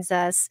reminds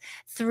us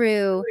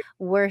through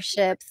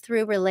worship,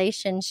 through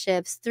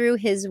relationships, through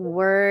his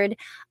word.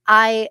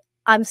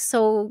 I'm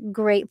so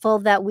grateful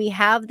that we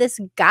have this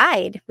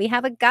guide. We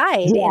have a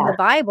guide in yeah, the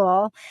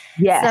Bible.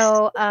 yes,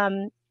 So,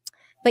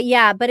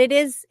 but it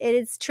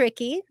is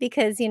tricky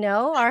because,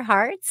 our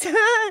hearts,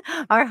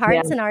 our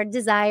yeah, hearts and our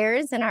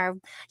desires and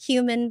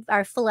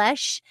our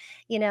flesh,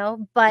 yeah.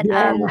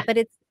 but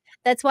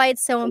that's why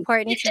it's so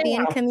important to be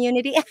in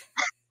community.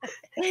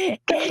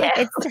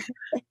 It's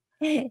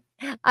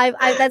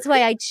that's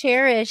why I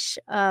cherish,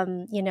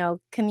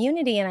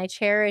 community, and I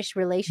cherish Yeah,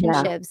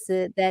 relationships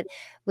that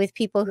with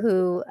people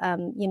who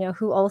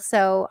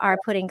also are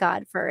putting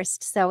God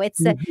first. So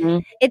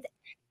mhm, it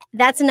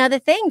that's another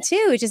thing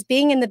too, just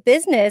being in the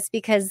business,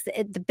 because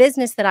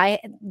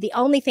the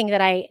only thing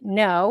that I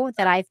know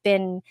that I've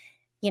been,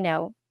 you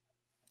know,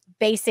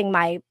 basing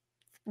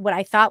what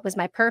I thought was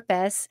my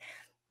purpose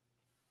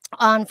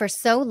on for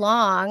so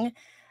long.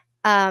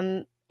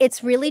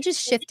 It's really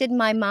just shifted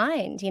my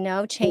mind,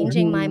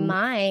 changing my mhm,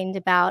 mind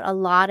about a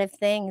lot of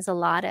things, a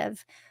lot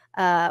of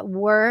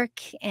work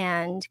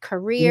and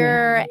yeah,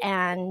 career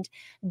and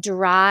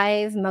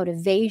drive,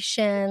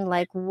 motivation.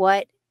 Like,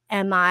 what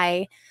am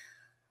I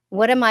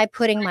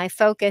putting my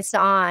focus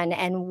on,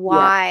 and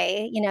yeah,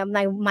 why?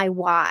 My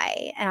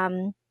why.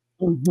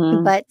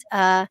 mhm,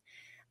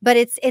 But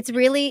it's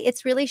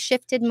really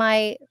shifted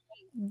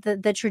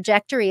the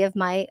trajectory of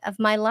my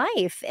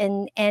life,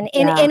 and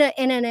yeah,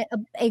 in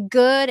a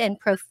good and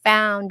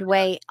profound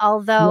way,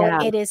 although yeah,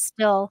 it is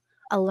still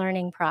a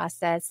learning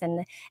process,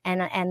 and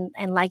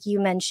like you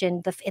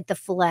mentioned, the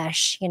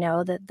flesh,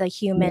 the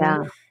human yeah,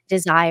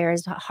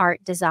 desires,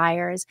 heart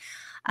desires.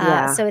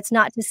 yeah, So it's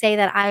not to say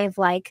that I've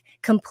like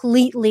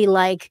completely,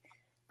 like,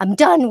 I'm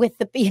done with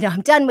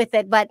I'm done with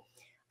it, but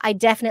I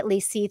definitely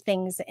see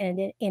things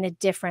in a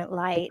different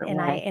light, different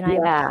and I way. and I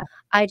Yeah,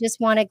 I just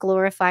wanna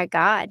glorify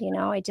God.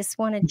 I just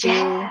wanna do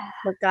yeah,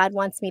 what God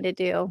wants me to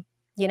do,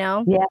 you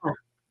know? yeah,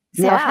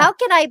 So yeah, how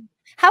could I,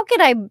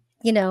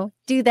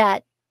 do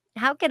that?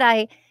 How could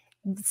I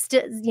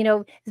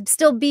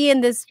still be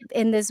in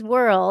this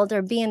world,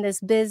 or be in this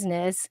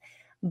business,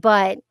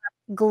 but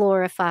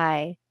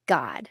glorify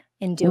God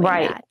in doing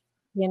right. that,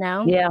 you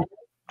know? Yeah,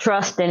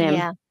 trusting him.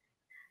 Yeah.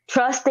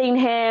 Trusting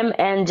him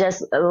and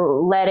just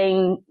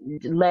letting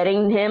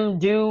him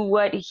do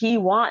what he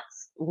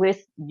wants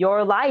with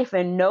your life,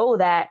 and know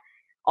that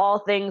all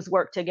things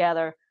work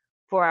together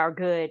for our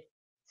good.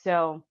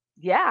 So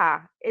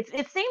yeah, it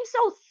seems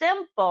so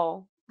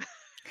simple.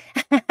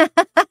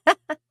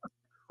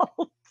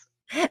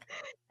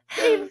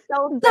 Seems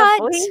so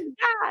simple. But He's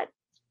God.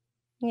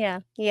 yeah,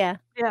 yeah,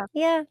 Yeah.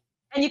 yeah,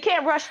 And you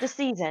can't rush the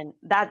season.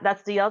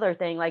 That's the other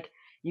thing. Like,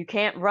 you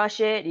can't rush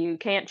it. You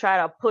can't try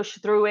to push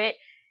through it.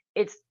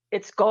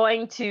 It's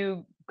going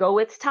to go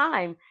its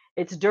time.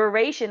 Its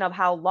duration of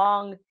how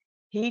long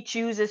he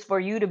chooses for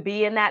you to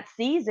be in that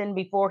season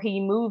before he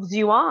moves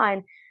you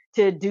on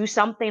to do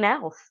something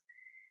else.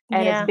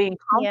 And it's yeah, being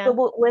yeah,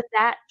 comfortable with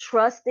that,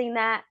 trusting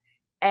that,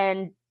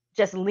 and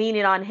just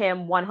leaning on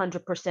him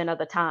 100% of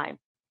the time.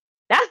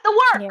 That's the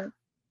work. yeah.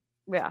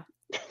 Yeah.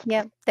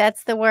 Yep,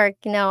 that's the work,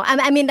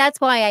 I mean, that's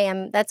why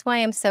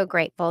I'm so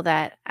grateful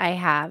that I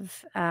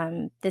have,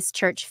 this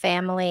church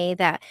family,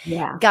 that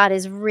Yeah. God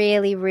is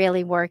really,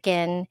 really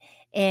working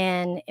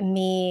in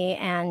me,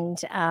 and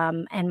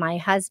my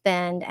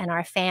husband and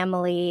our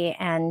family,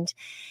 and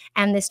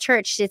this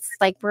church. It's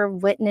like we're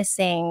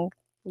witnessing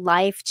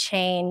life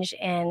change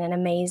in an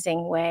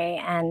amazing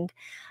way, and,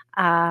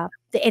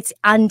 it's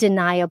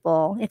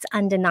undeniable. It's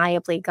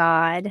undeniably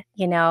God,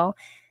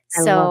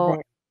 I love So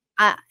it.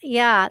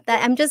 yeah,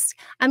 that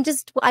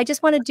I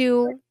just wanna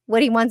do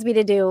what he wants me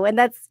to do, and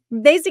that's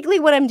basically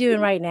what I'm doing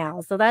right now.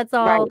 So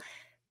Right.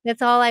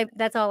 that's all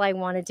I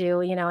wanna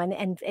do,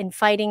 and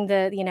fighting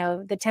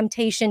the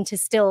temptation to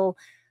still,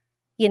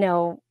 you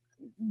know,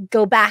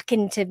 go back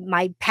into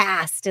my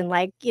past, and,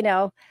 like,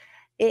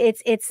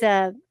 it's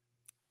a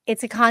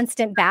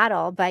constant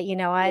battle, but you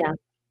know what? Yeah.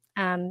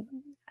 Um,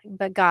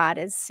 but God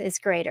is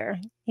greater.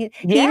 He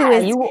who Yeah,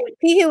 is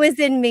he who is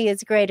in me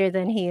is greater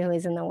than he who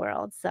is in the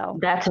world. So,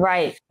 that's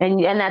right. And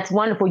that's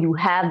wonderful. You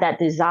have that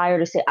desire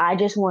to say, I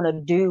just want to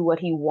do what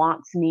he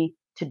wants me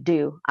to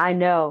do. I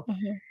know.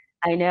 mhm.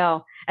 I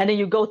know. And then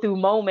you go through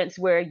moments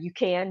where you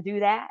can do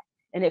that,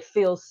 and it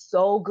feels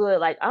so good.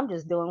 Like, I'm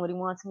just doing what he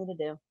wants me to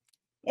do.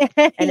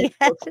 And it Yes.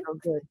 feels so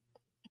good.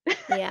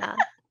 Yeah.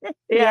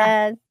 Yeah.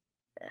 Yes.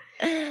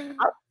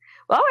 Oh,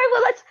 all right,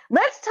 well,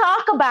 let's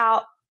talk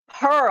about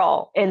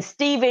Pearl in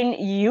Steven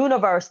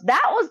Universe.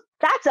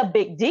 That's a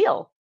big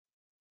deal.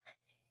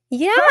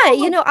 Yeah, Pearl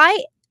was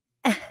I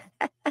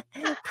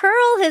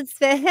Pearl has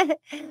been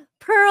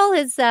Pearl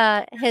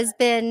has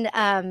been,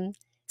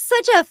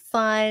 such a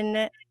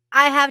fun,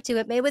 I have to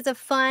admit, it was a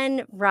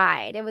fun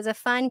ride. It was a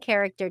fun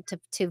character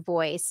to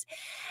voice.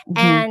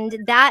 And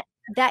that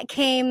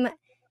came,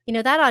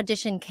 that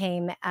audition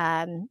came,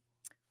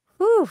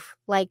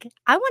 like,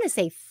 I want to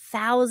say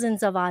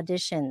thousands of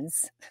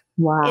auditions.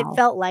 Wow. It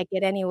felt like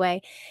it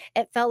anyway.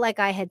 It felt like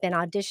I had been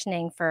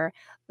auditioning for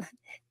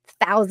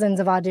thousands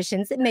of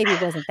auditions. It maybe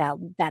wasn't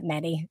that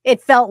many.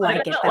 It felt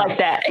like it felt like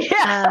that.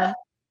 Yeah.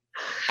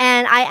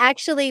 And I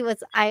actually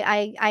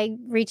I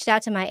reached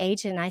out to my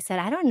agent and I said,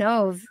 I don't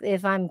know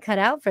if I'm cut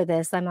out for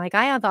this. I'm like,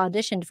 I have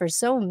auditioned for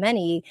so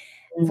many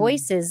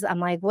voices. I'm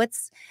like,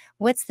 what's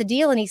the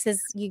deal? And he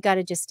says, you got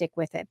to just stick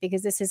with it,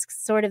 because this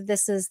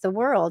is the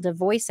world of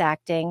voice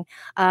acting.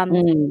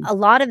 A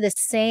lot of the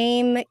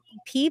same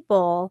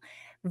people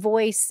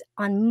voice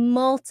on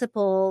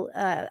multiple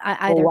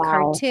either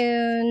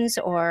cartoons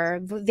or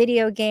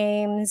video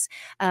games.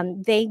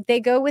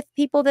 They go with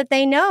people that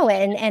they know,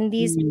 and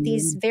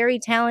these very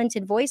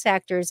talented voice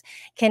actors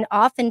can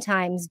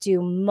oftentimes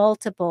do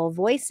multiple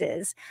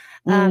voices.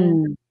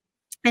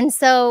 And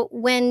so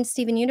when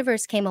Steven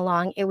Universe came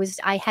along,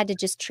 I had to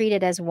just treat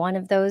it as one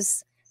of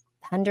those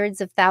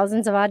hundreds of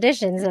thousands of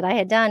auditions that I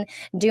had done,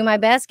 do my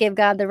best, give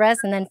God the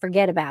rest, and then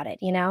forget about it,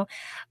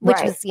 which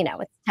was,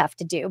 it's tough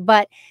to do.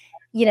 But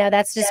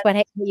that's just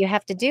what you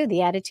have to do,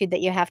 the attitude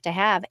that you have to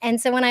have.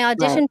 And so when I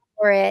auditioned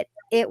for it,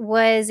 it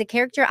was a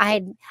character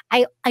I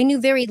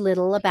knew very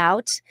little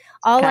about.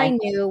 All I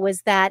knew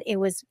was that it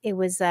was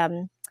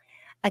a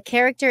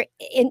character,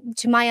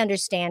 to my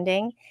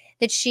understanding,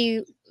 that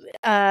she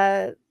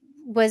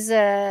was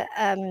a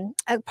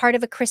part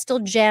of a crystal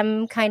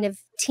gem kind of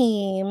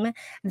team,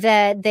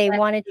 that they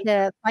wanted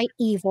to fight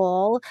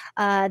evil,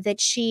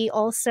 that she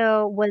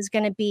also was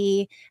going to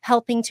be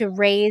helping to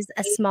raise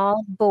a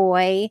small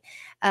boy.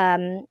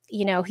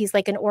 He's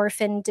like an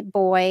orphaned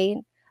boy,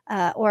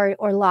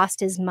 or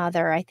lost his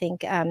mother, I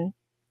think. I'm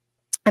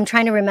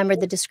trying to remember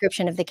the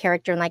description of the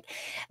character, and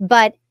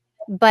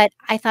but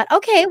I thought,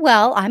 okay,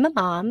 well, I'm a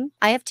mom,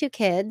 I have 2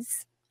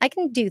 kids, I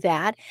can do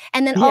that.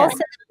 And then also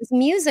it was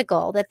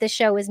musical, that the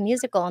show was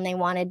musical, and they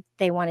wanted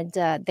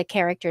the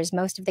characters,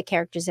 most of the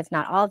characters, if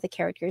not all of the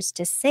characters,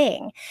 to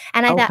sing.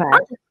 And I thought,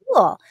 oh,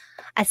 cool.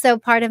 So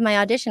part of my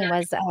audition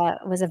was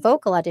a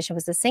vocal audition,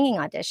 was a singing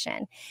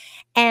audition.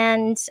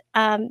 And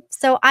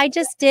so I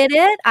just did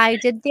it. I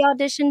did the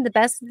audition the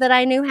best that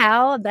I knew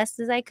how, best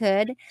as I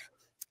could.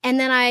 And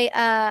then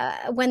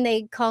when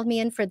they called me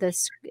in for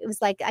this, it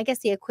was like, I guess,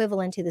 the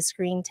equivalent to the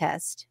screen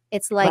test.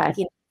 It's like,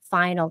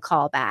 final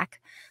callback.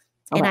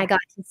 And I got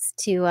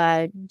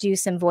to do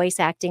some voice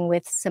acting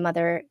with some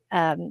other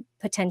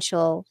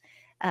potential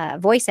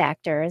voice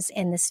actors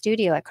in the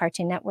studio at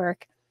Cartoon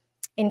Network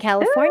in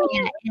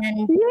California.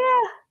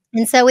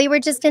 And so we were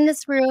just in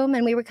this room,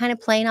 and we were kind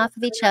of playing off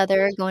of each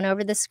other, going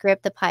over the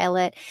script, the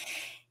pilot.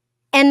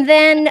 And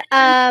then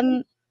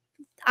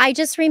I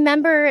just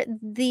remember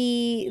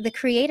the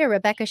creator,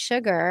 Rebecca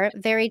Sugar,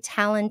 very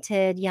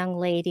talented young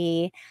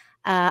lady,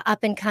 up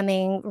and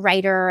coming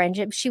writer,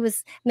 and she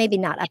was maybe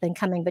not up and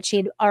coming, but she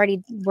had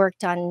already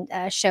worked on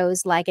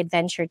shows like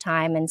Adventure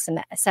Time and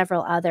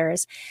several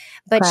others.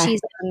 But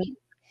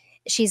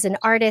she's an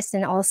artist,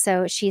 and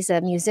also she's a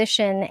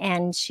musician,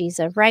 and she's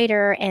a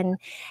writer, and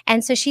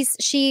so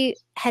she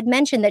had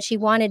mentioned that she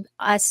wanted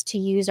us to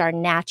use our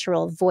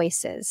natural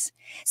voices.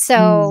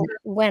 So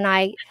when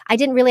I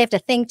didn't really have to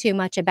think too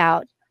much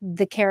about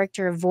the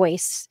character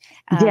voice,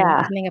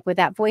 coming up with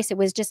that voice. It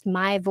was just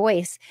my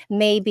voice,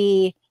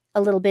 maybe a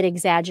little bit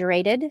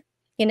exaggerated,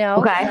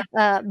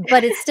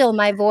 but it's still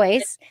my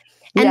voice.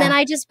 And then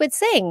I just would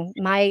sing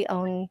my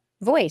own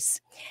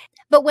voice.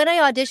 But when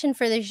I auditioned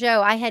for the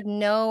show, I had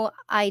no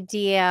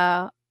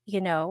idea,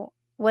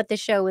 what the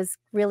show was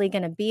really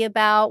going to be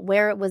about,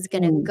 where it was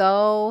going to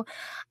go.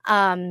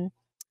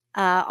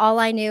 All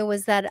I knew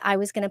was that I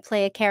was going to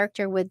play a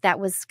character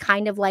that was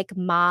kind of like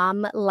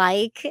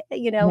mom-like,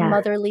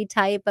 motherly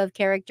type of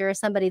character,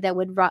 somebody that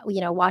would,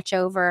 watch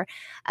over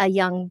a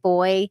young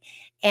boy.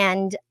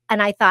 And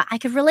I thought I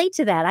could relate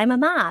to that. I'm a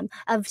mom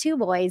of 2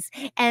 boys,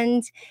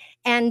 and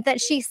that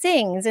she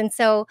sings. And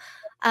so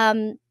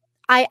I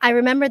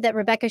remember that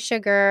Rebecca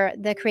Sugar,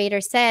 the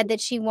creator, said that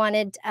she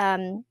wanted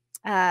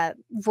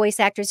voice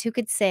actors who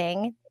could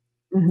sing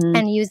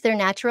and use their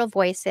natural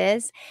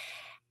voices.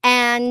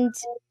 And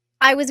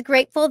I was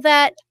grateful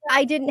that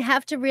I didn't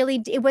have to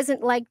it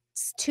wasn't like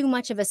too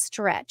much of a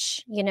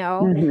stretch,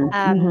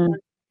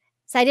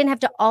 So I didn't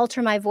have to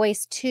alter my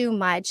voice too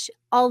much.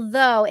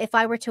 Although if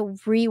I were to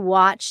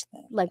rewatch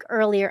like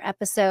earlier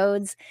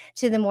episodes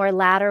to the more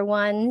latter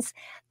ones,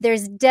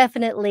 there's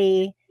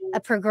definitely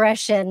a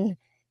progression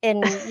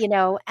in,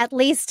 at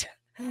least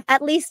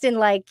in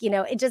like,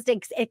 it just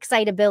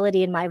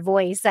excitability in my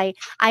voice. I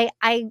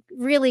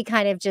really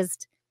kind of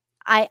just,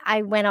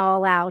 I went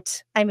all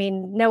out. I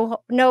mean,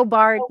 no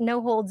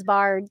holds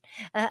barred.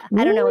 I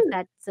don't know if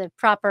that's a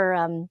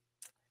proper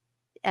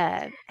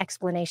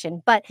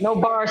explanation, but no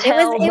bars it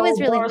held, was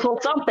no really bars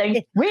hold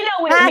something. We know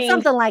what it means.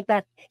 Something like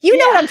that. You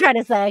know what I'm trying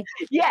to say.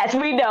 Yes,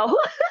 we know.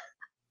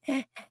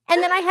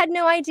 And then I had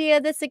no idea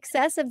the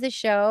success of the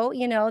show,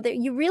 you know, that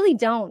you really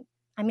don't.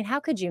 I mean, how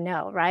could you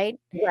know, right?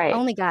 Right.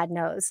 Only God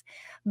knows.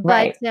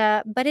 Right.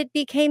 But it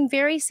became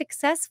very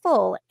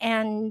successful,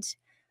 and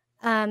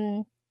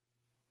um,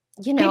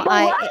 you know, People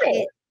love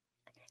it.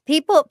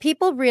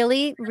 people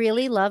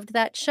really loved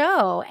that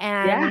show,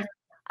 Yeah. and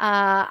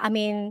I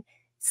mean,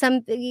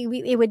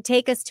 it would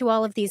take us to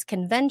all of these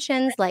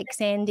conventions like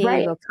San Right.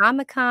 Diego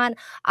Comic-Con.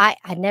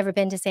 I'd never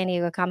been to San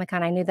Diego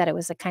Comic-Con. I knew that it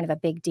was a kind of a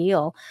big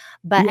deal,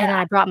 and Yeah. then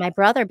I brought my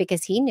brother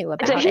because he knew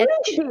It's a about huge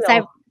it.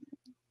 So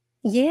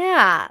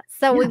deal.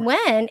 so we Yeah.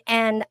 went,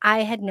 and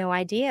I had no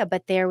idea,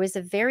 but there was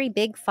a very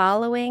big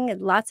following,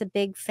 and lots of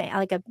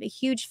like a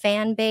huge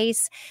fan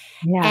base,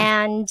 Yeah.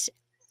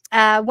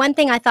 and one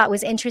thing I thought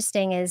was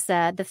interesting is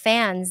the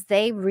fans,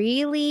 they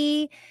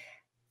really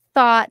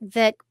thought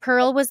that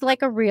Pearl was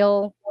like a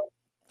real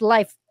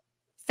life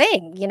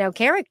thing, you know,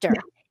 character.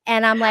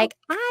 And I'm like,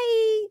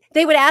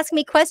 they would ask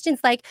me questions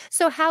like,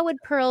 so how would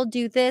Pearl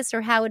do this?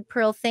 Or how would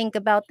Pearl think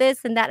about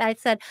this and that?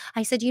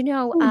 I said, you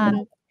know,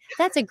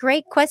 that's a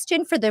great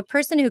question for the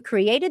person who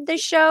created the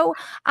show.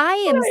 I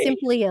am Right.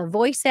 simply a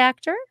voice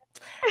actor.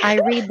 I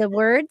read the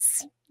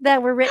words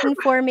that were written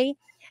for me.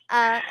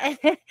 Uh,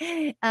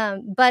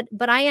 but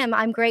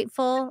I'm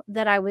grateful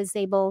that I was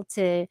able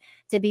to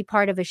be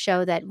part of a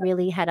show that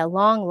really had a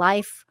long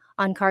life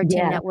on Cartoon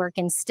Yeah. Network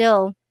and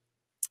still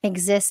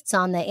exists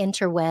on the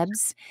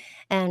interwebs.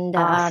 And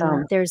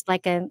Awesome. there's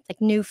like a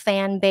new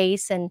fan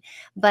base,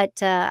 but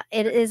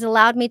it has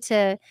allowed me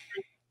to,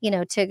 you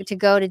know, to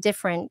go to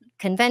different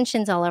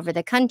conventions all over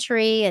the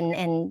country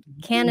and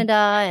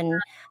Canada,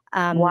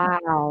 um,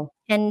 Wow.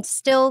 and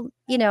still,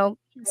 you know,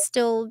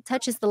 still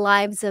touches the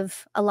lives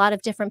of a lot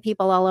of different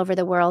people all over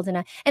the world in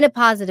a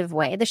positive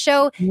way. The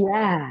show,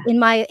 Yeah. in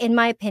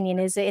my opinion,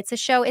 it's a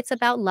show. It's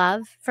about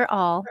love for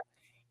all,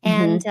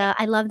 and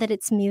Mm-hmm. I love that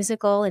it's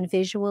musical and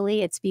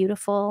visually it's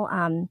beautiful.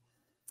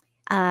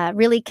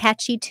 Really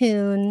catchy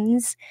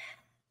tunes.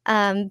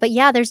 But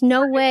yeah, there's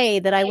no way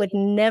that I would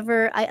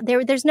never.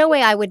 There's no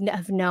way I would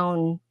have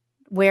known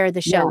where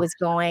the show Yeah. was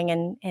going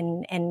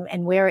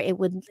and where it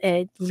would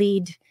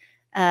lead.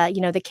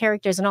 You know, the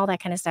characters and all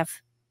that kind of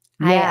stuff.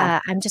 Yeah.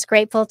 I'm just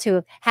grateful to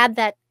have had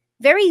that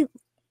very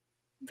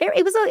very.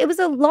 It was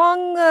a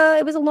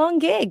long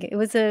gig. It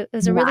was a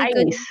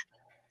Nice.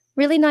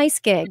 really nice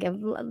gig.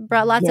 It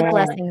brought lots of Yeah.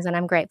 blessings, and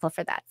I'm grateful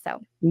for that.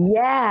 So.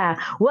 Yeah.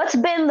 What's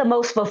been the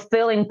most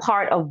fulfilling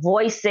part of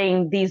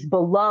voicing these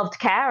beloved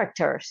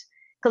characters?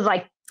 Because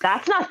like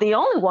that's not the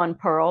only one,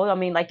 Pearl. I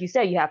mean, like you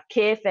said, you have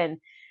Kif and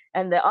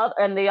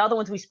the other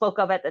ones we spoke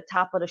of at the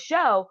top of the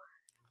show.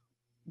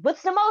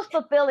 What's the most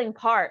fulfilling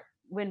part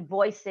when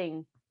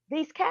voicing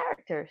these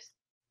characters?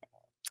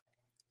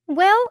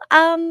 Well,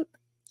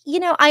 you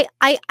know,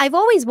 I've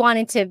always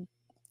wanted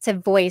to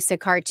voice a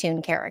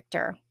cartoon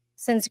character.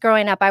 Since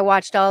growing up, I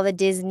watched all the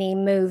Disney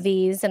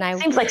movies, and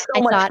Seems like so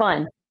I much thought,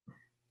 fun.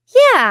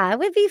 yeah, it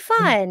would be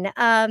fun.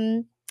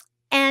 And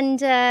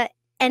and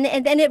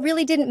it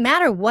really didn't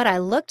matter what I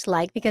looked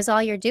like because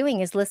all you're doing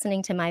is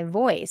listening to my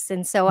voice.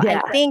 And so I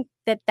Yeah. think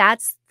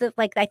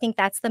I think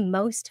that's the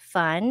most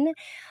fun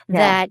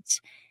Yeah.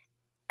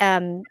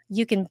 that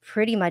you can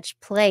pretty much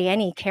play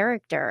any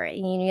character.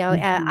 You know,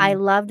 I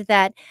Mhm. loved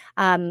that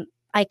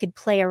I could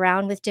play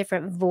around with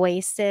different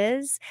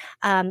voices.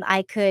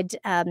 I could.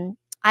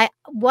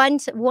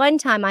 One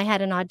time I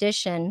had an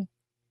audition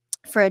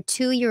for a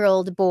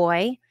 2-year-old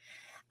boy.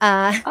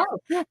 Uh,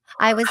 Oh.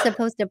 I was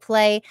supposed to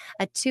play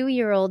a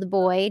 2-year-old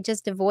boy,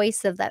 just a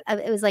voice of that.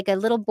 It was like a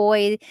little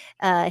boy,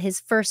 his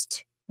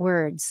first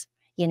words.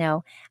 You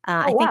know, Oh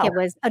I think wow. it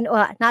was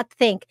not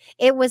think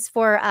it was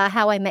for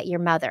How I Met Your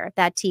Mother,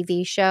 that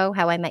TV show,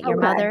 How I Met Your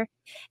Okay. Mother,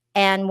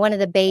 and one of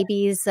the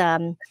babies,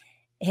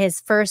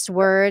 his first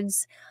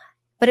words,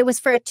 but it was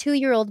for a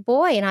 2-year-old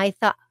boy, and I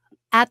thought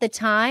at the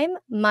time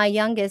my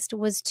youngest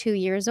was 2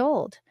 years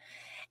old.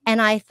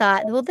 And I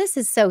thought, well, this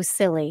is so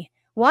silly.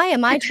 Why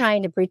am I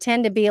trying to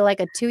pretend to be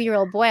like a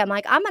 2-year-old boy? I'm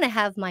like, I'm going to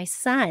have my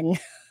son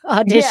Yeah.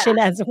 audition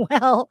as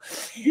well.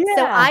 So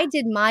Yeah. I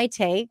did my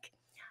take.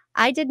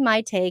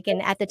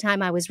 And at the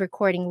time I was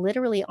recording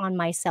literally on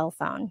my cell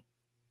phone.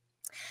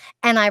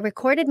 And I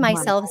recorded Wow.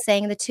 myself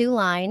saying the 2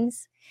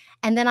 lines,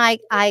 and then I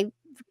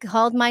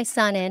called my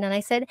son in, and I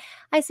said,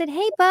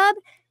 "Hey, bub,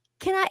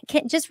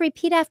 can just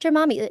repeat after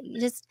mommy.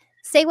 Just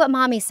say what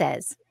mommy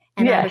says."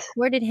 And I Yes.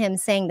 recorded him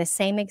saying the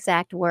same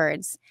exact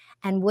words,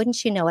 and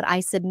wouldn't you know it, I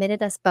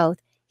submitted us both.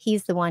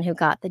 He's the one who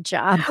got the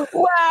job.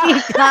 Wow. He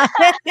got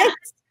it.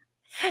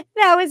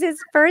 That was his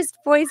first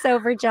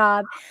voiceover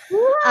job.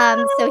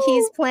 So Wow.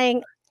 he's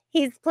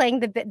playing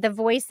the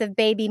voice of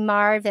baby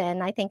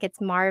Marvin. I think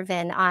it's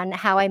Marvin on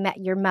How I Met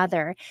Your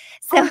Mother.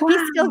 Oh So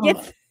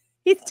wow.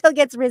 he still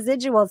gets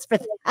residuals for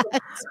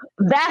that.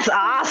 That's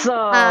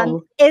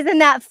awesome. Isn't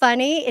that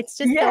funny? It's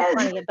just so Yes.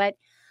 funny, but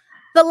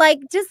like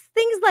just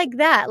things like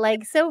that,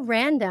 like so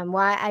random.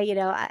 Why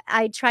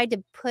I tried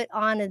to put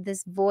on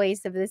this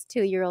voice of this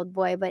 2-year-old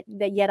boy, but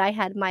yet I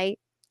had my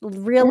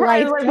real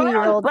Right. life Like,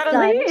 2-year-old why doesn't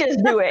son. he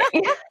just do it?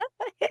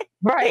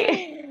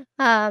 Right.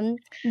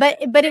 But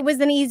it was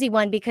an easy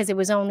one because it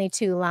was only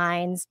 2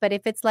 lines. But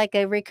if it's like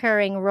a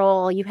recurring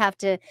role, you have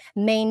to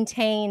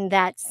maintain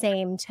that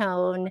same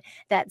tone,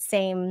 that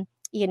same,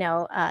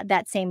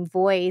 that same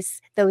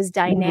voice, those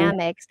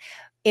dynamics.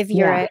 If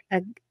you're Yeah.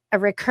 a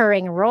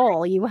recurring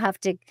role, you have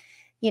to,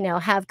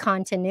 have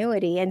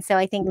continuity. And so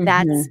I think hmm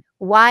that's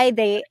why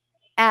they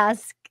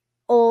ask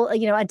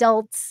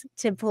adults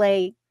to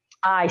play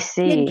I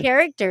kid see.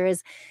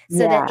 characters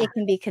so that Yeah. it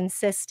can be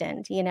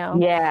consistent,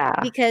 Yeah.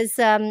 because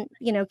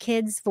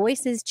kids'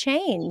 voices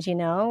change,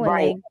 and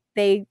Right.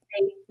 they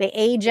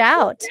age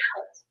out.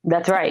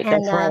 That's right.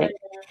 And That's right.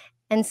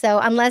 and so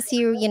unless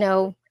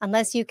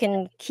you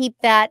can keep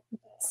that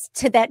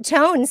to that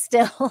tone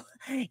still,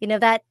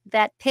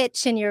 that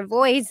pitch in your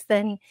voice,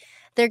 then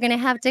they're going to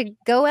have to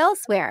go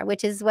elsewhere,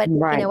 which is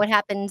Right. what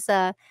happens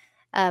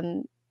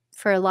um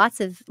for lots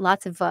of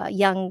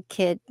young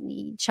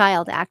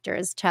child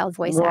actors, child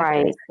voice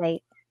Right. actors.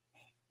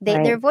 Their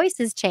Right.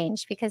 voices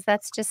change because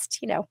that's just,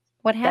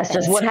 what That's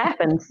just happens. what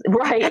happens.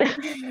 Right.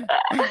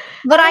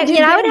 But How did you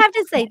I get would in? have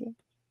to say,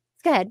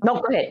 go ahead. No,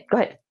 go ahead. Go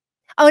ahead.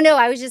 Oh, no,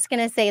 I was just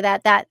gonna say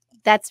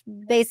that's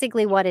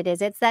basically what it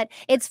is. It's that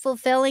it's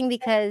fulfilling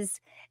because,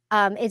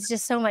 it's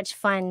just so much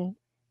fun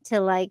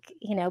to, like,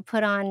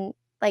 put on,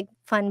 like,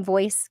 fun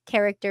voice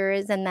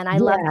characters, and then I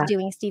loved Yeah.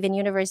 doing Steven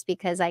Universe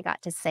because I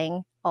got to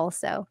sing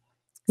also.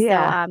 So,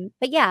 Yeah.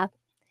 but yeah,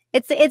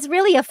 it's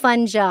really a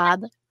fun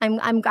job.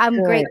 I'm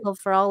Good. grateful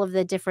for all of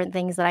the different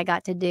things that I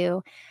got to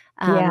do,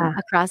 Yeah.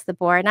 across the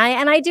board,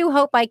 and I do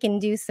hope I can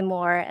do some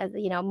more,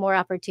 more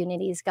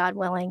opportunities, God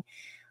willing,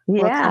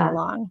 will come Yeah.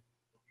 along.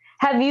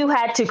 Have you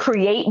had to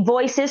create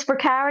voices for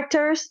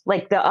characters?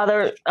 Like the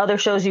other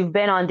shows you've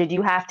been on, did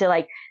you have to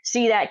like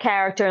see that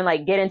character and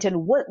like get into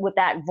what would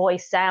that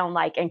voice sound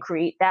like and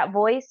create that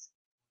voice?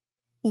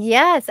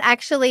 Yes,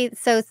 actually,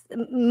 so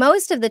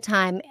most of the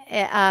time,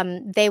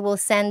 they will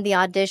send the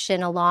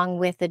audition along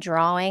with the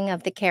drawing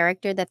of the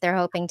character that they're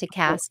hoping to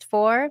cast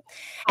for.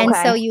 And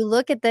so Okay. you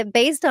look at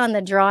based on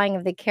the drawing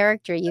of the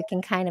character, you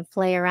can kind of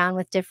play around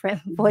with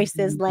different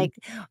voices. Like,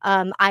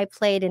 I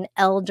played an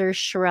elder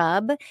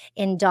shrub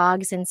in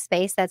Dogs in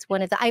Space. That's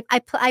one of the,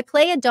 I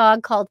play a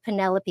dog called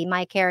Penelope.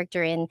 My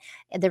character in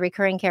the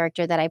recurring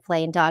character that I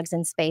play in Dogs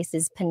in Space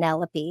is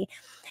Penelope.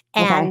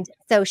 Okay. And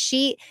so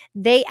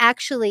they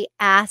actually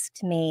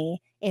asked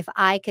me if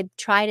I could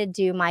try to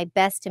do my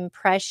best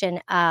impression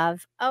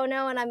of, oh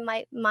no, and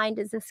my mind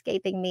is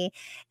escaping me,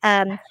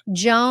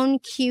 Joan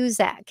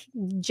Cusack.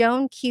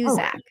 Joan Oh,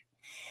 Cusack.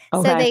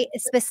 So okay. they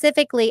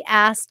specifically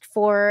asked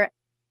for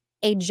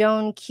a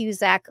Joan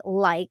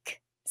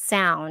Cusack-like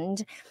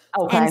sound.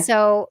 And Okay.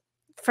 so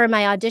for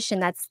my audition,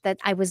 that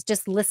I was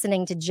just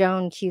listening to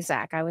Joan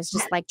Cusack. I was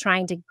just like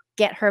trying to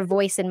get her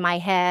voice in my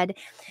head.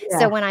 So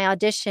Yeah. when I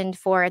auditioned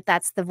for it,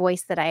 that's the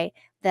voice that I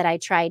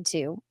tried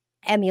to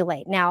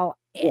emulate. Now,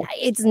 Yeah.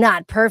 it's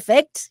not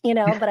perfect,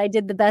 but I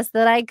did the best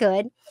that I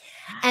could.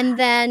 And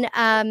then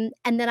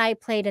I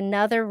played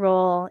another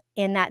role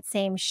in that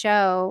same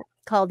show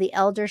called The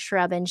Elder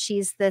Shrub, and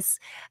she's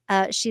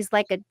she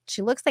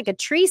looks like a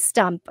tree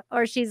stump,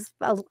 or she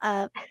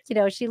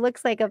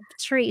looks like a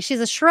tree. She's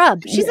a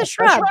shrub. She's Yeah. a A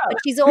shrub, shrub. but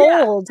she's Yeah.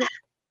 old.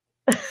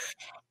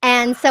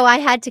 And so I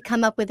had to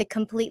come up with a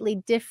completely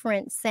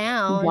different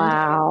sound to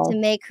Wow.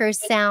 make her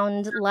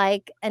sound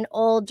like an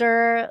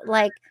older,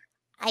 like,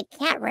 I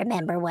can't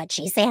remember what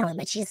she sounded,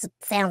 but she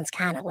sounds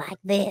kind of like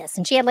this.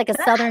 And she had like a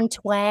southern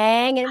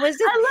twang, and it was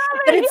just, I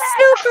love but it.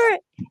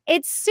 Yeah.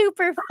 it's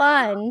super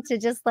fun to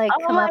just like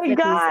Oh come up my with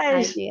these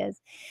gosh.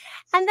 ideas.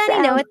 And then,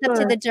 Sounds it's up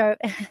to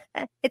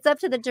good. it's up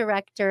to the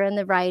director and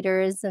the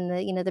writers and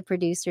the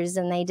producers,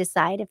 and they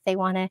decide if they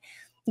want to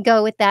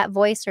go with that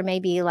voice, or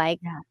maybe like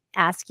Yeah.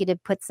 ask you to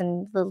put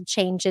some little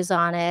changes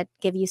on it,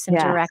 give you some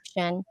Yeah.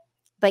 direction.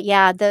 But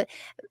yeah,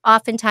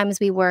 oftentimes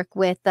we work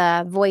with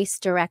a voice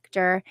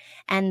director,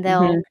 and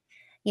hmm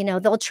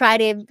they'll try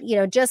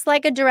to, just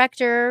like a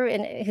director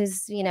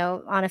who's,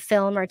 on a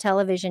film or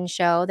television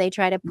show, they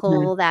try to hmm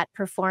pull that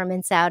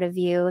performance out of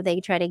you. They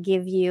try to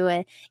give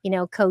you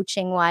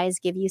coaching wise,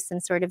 give you some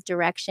sort of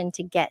direction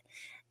to get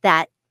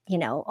that,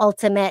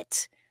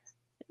 ultimate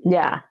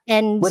Yeah.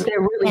 and What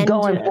they're really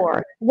going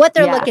for. what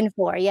they're Yeah. looking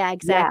for. Yeah, Yeah.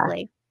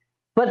 exactly.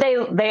 But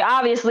they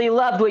obviously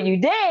loved what you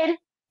did.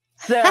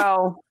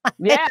 So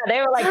yeah, they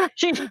were like,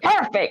 she's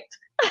perfect.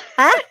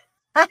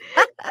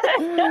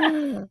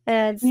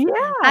 It's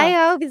I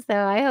Yeah. hope so.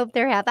 I hope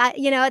they're happy.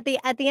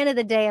 At the end of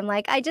the day, I'm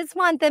like, I just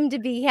want them to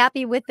be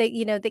happy with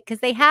it, because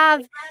they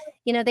have,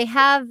 they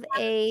have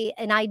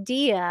an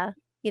idea,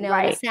 and a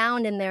Right.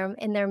 sound in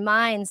their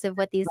minds of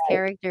what these Right.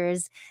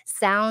 characters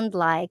sound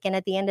like. And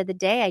at the end of the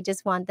day, I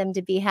just want them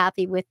to be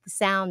happy with the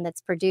sound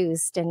that's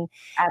produced. And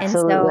so,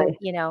 Absolutely.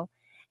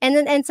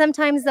 and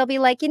sometimes they'll be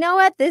like, you know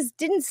what, this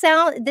doesn't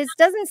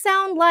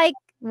sound like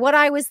what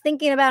I was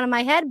thinking about in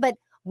my head, but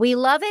we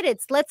love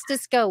it. Let's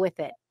just go with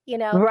it, So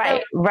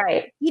Right.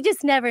 Right. you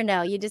just never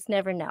know. You just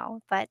never know.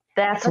 But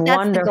That's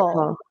that's the goal.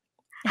 wonderful.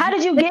 How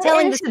did you But get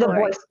telling the into the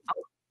story.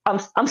 voice?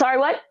 I'm sorry,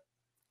 what?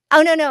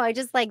 Oh, no, I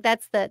just like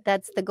that's the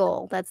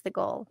goal. That's the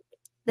goal.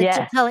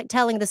 Yes.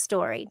 Telling the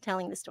story. Yeah.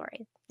 Telling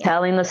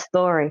the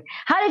story.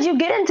 How did you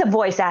get into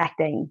voice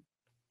acting?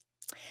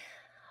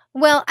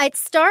 Well, it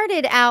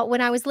started out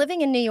when I was living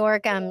in New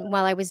York,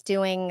 while I was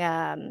doing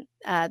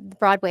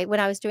Broadway, when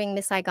I was doing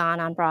Miss Saigon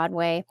on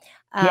Broadway.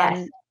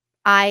 Yes.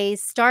 I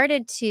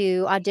started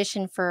to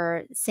audition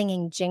for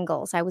singing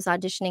jingles. I was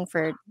auditioning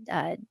for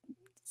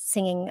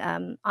singing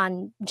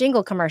on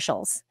jingle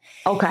commercials.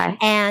 Okay.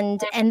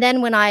 And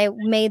then when I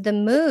made the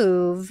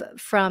move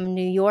from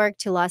New York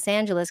to Los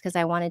Angeles, because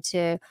I wanted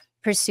to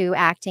pursue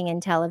acting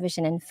in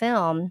television and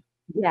film.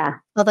 Yeah.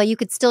 Although you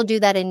could still do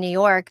that in New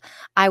York,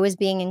 I was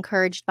being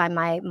encouraged by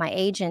my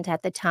agent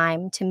at the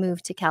time to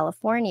move to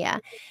California.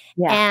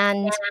 Yeah.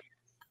 And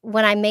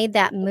when I made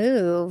that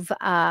move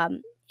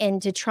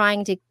into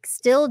trying to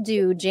still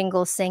do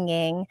jingle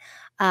singing,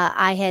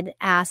 I had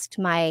asked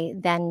my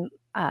then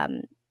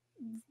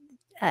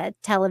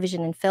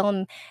television and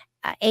film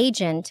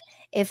agent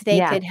if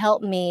they could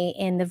help me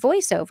in the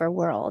voiceover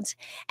world.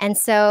 And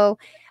so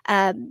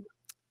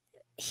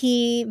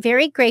he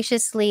very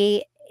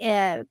graciously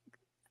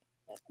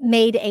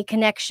made a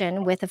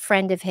connection with a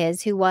friend of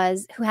his who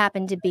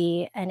happened to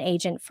be an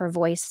agent for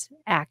voice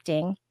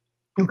acting.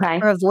 Okay.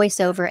 Or a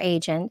voiceover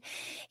agent.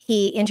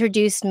 He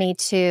introduced me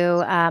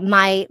to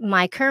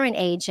my current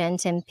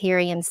agent,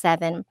 Imperium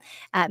 7,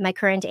 my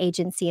current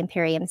agency,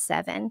 Imperium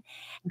 7.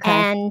 Okay.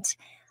 And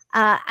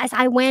as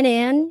I went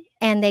in,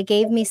 and they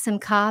gave me some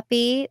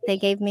copy, they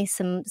gave me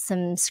some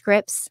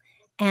scripts,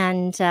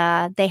 and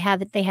they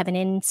have an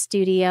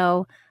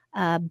in-studio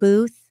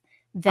booth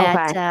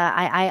that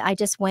I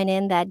just went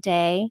in that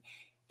day.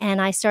 And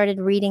I started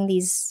reading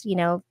these,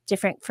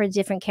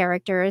 different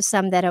characters,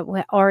 some that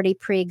already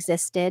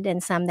pre-existed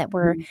and some that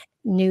were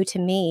new to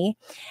me.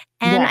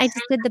 And I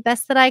just did the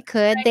best that I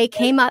could. They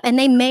came up and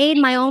they made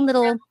my own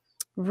little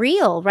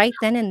reel right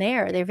then and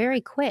there. They're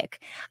very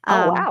quick.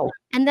 Wow.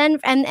 And then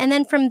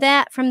from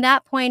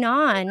that point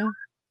on,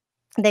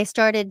 they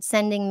started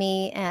sending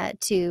me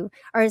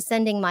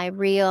sending my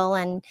reel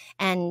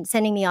and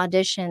sending me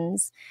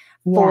auditions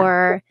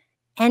for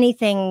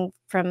anything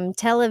from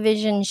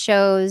television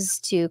shows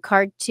to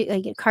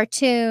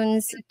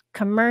cartoons,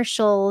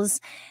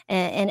 commercials,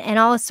 and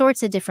all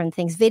sorts of different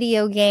things,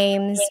 video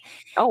games.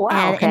 Oh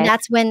wow! And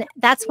that's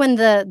when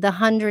the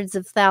hundreds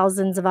of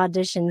thousands of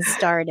auditions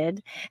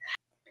started.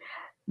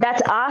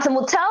 That's awesome.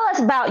 Well, tell us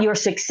about your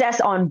success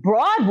on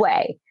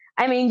Broadway.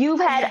 I mean,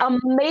 you've had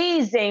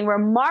amazing,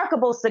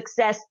 remarkable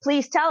success.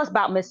 Please tell us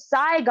about Miss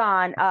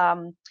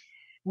Saigon,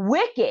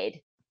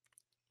 Wicked.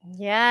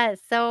 Yeah,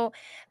 so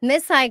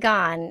Miss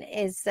Saigon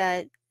is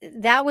that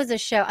was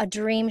a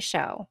dream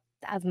show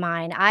of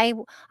mine.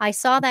 I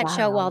saw that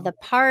show while the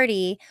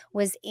party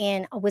was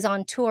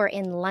on tour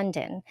in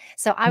London.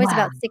 So I was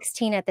about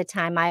 16 at the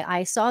time.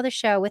 I saw the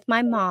show with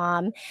my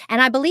mom,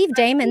 and I believe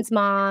Damon's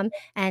mom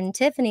and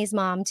Tiffany's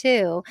mom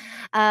too.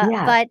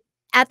 But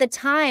at the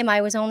time, I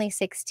was only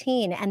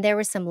 16, and there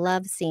were some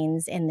love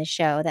scenes in the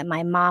show that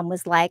my mom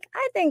was like,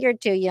 I think you're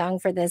too young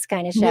for this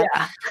kind of show.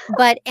 Yeah.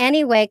 But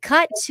anyway,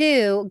 cut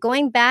to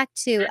going back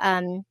to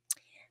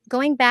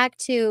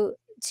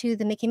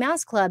the Mickey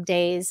Mouse Club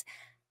days.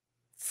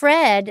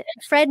 Fred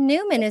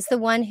Newman is the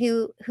one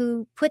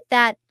who put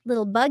that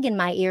little bug in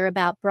my ear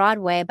about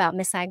Broadway, about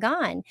Miss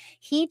Saigon.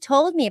 He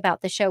told me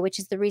about the show, which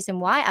is the reason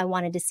why I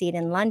wanted to see it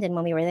in London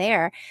when we were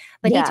there.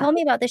 But he told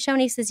me about the show,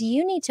 and he says,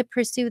 you need to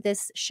pursue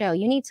this show.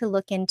 You need to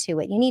look into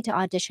it. You need to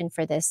audition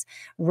for this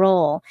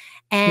role.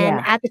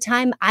 And at the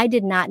time, I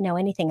did not know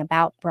anything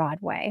about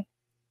Broadway.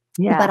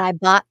 Yeah. But I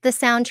bought the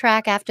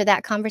soundtrack after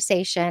that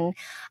conversation.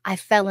 I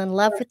fell in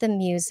love with the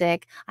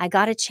music. I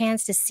got a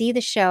chance to see the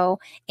show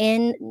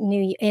in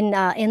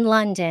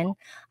London,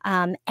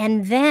 and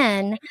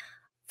then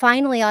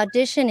finally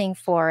auditioning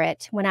for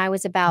it when I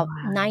was about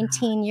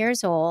 19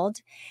 years old.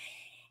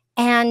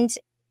 And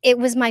it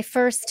was my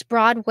first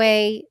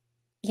Broadway,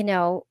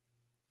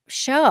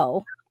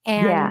 show.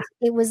 And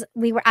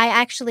I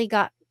actually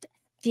got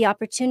the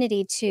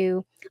opportunity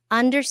to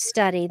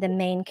understudy the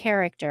main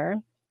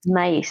character.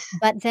 Nice.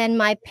 But then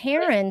my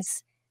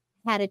parents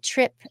had a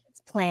trip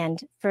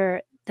planned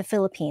for the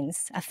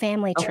Philippines, a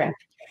family trip.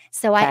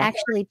 So I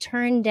actually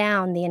turned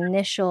down the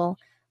initial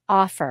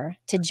offer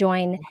to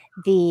join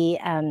the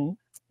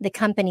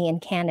company in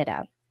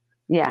Canada.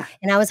 Yeah.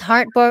 And I was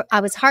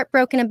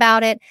heartbroken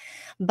about it,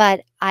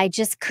 but I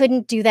just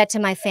couldn't do that to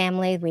my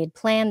family. We had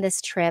planned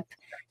this trip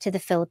to the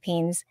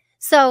Philippines.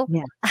 So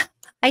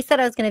I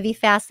said I was going to be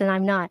fast, and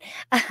I'm not.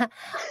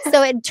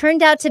 So it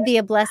turned out to be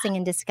a blessing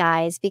in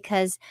disguise,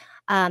 because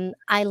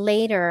I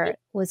later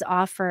was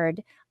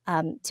offered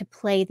to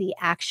play the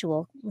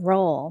actual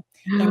role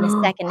in the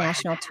Second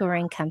National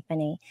Touring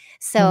Company.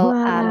 So,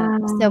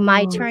 so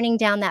my turning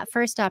down that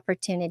first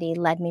opportunity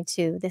led me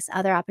to this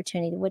other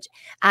opportunity, which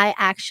I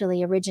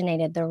actually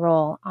originated the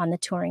role on the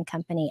touring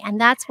company,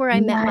 and that's where I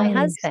met my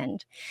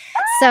husband.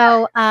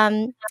 So,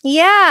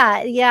 we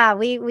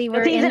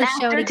were in the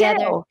show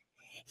together.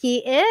 He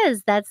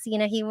is. That's,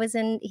 he was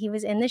in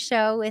the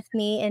show with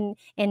me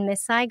in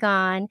Miss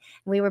Saigon.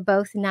 We were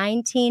both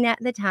 19 at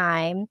the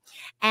time.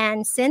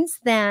 And since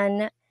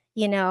then,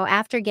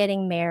 after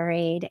getting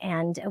married,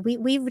 and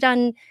we've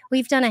done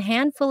a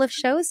handful of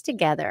shows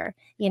together,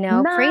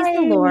 praise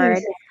the Lord.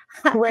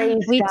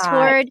 Praise We God.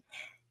 toured.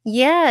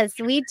 Yes,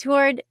 we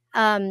toured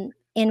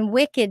in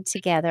Wicked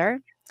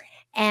together.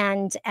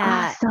 And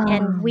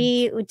Awesome.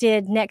 we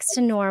did Next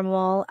to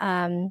Normal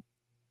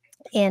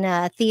in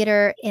a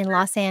theater in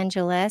Los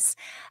Angeles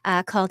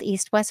called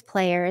East West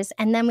Players.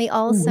 And then we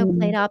also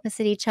played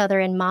opposite each other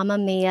in Mamma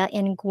Mia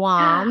in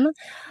Guam.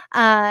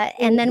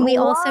 And then we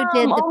also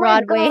did the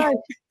Broadway.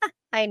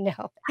 I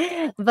know.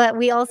 But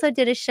we also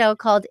did a show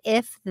called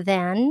If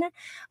Then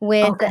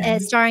with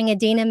starring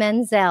Idina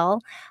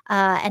Menzel.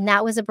 And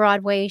that was a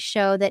Broadway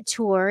show that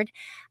toured.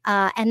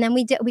 And then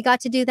we got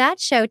to do that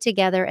show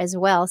together as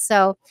well.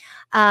 So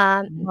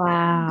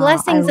wow.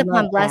 Blessings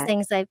upon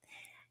blessings. I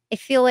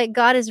feel like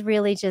God has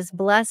really just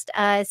blessed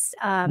us.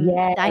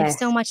 I have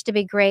so much to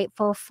be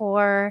grateful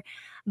for.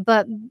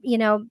 But,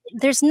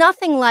 there's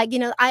nothing like,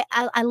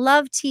 I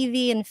love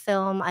TV and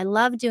film. I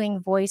love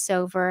doing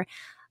voiceover.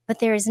 But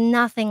there's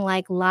nothing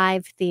like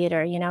live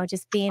theater,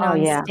 just being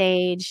on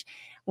stage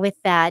with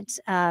that,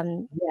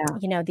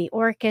 the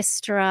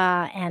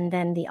orchestra and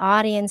then the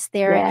audience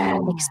there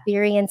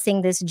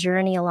experiencing this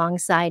journey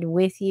alongside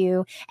with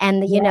you.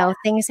 And,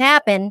 things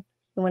happen.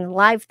 When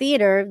live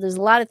theater, there's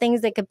a lot of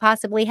things that could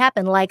possibly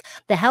happen, like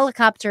the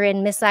helicopter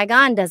in Miss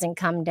Saigon doesn't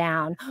come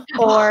down,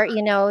 or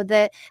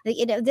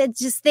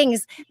just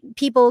things.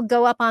 People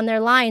go up on their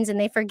lines and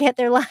they forget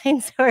their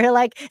lines, or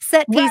like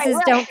set pieces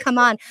don't come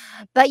on.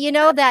 But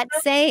that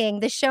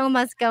saying, the show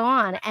must go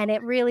on, and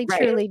it really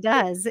truly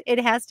does. It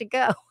has to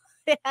go.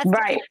 It has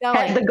to keep going.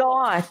 Has to go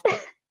on.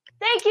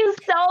 Thank you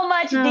so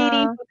much,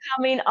 Deedee, for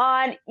coming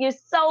on. You're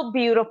so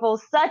beautiful,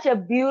 such a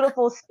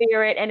beautiful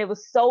spirit, and it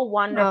was so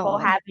wonderful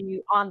having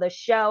you on the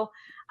show.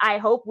 I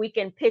hope we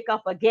can pick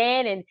up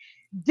again and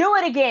do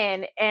it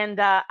again, and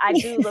I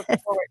do look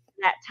forward to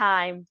that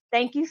time.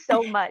 Thank you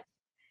so much.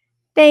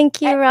 Thank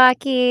you,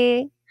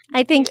 Rocky.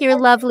 I think you're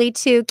lovely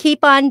too.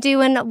 Keep on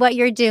doing what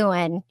you're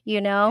doing,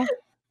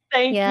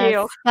 Thank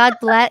you. God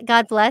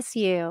bless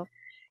you.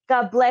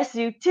 God bless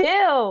you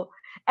too.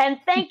 And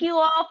thank you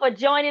all for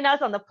joining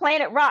us on the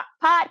PlanetRoq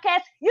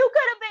Podcast. You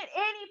could have been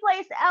any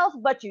place else,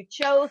 but you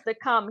chose to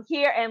come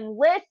here and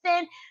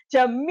listen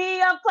to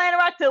me on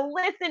PlanetRoq, to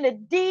listen to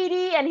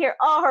Deedee and hear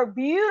all her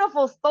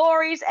beautiful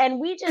stories. And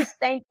we just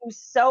thank you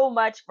so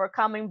much for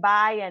coming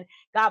by, and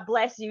God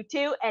bless you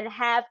too. And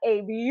have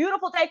a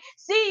beautiful day.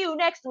 See you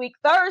next week,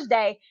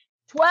 Thursday,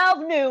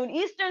 12 noon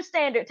Eastern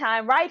Standard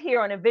Time, right here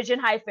on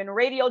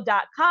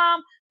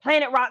envision-radio.com,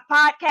 PlanetRoq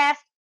Podcast.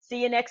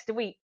 See you next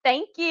week.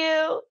 Thank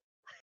you.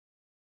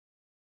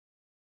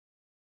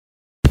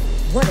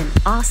 What an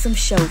awesome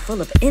show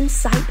full of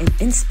insight and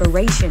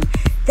inspiration.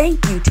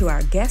 Thank you to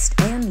our guests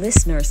and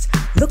listeners.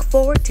 Look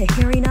forward to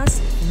hearing us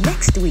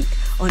next week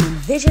on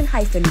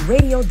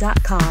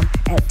envision-radio.com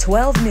at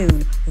 12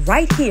 noon,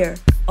 right here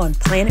on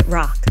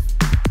PlanetRoq.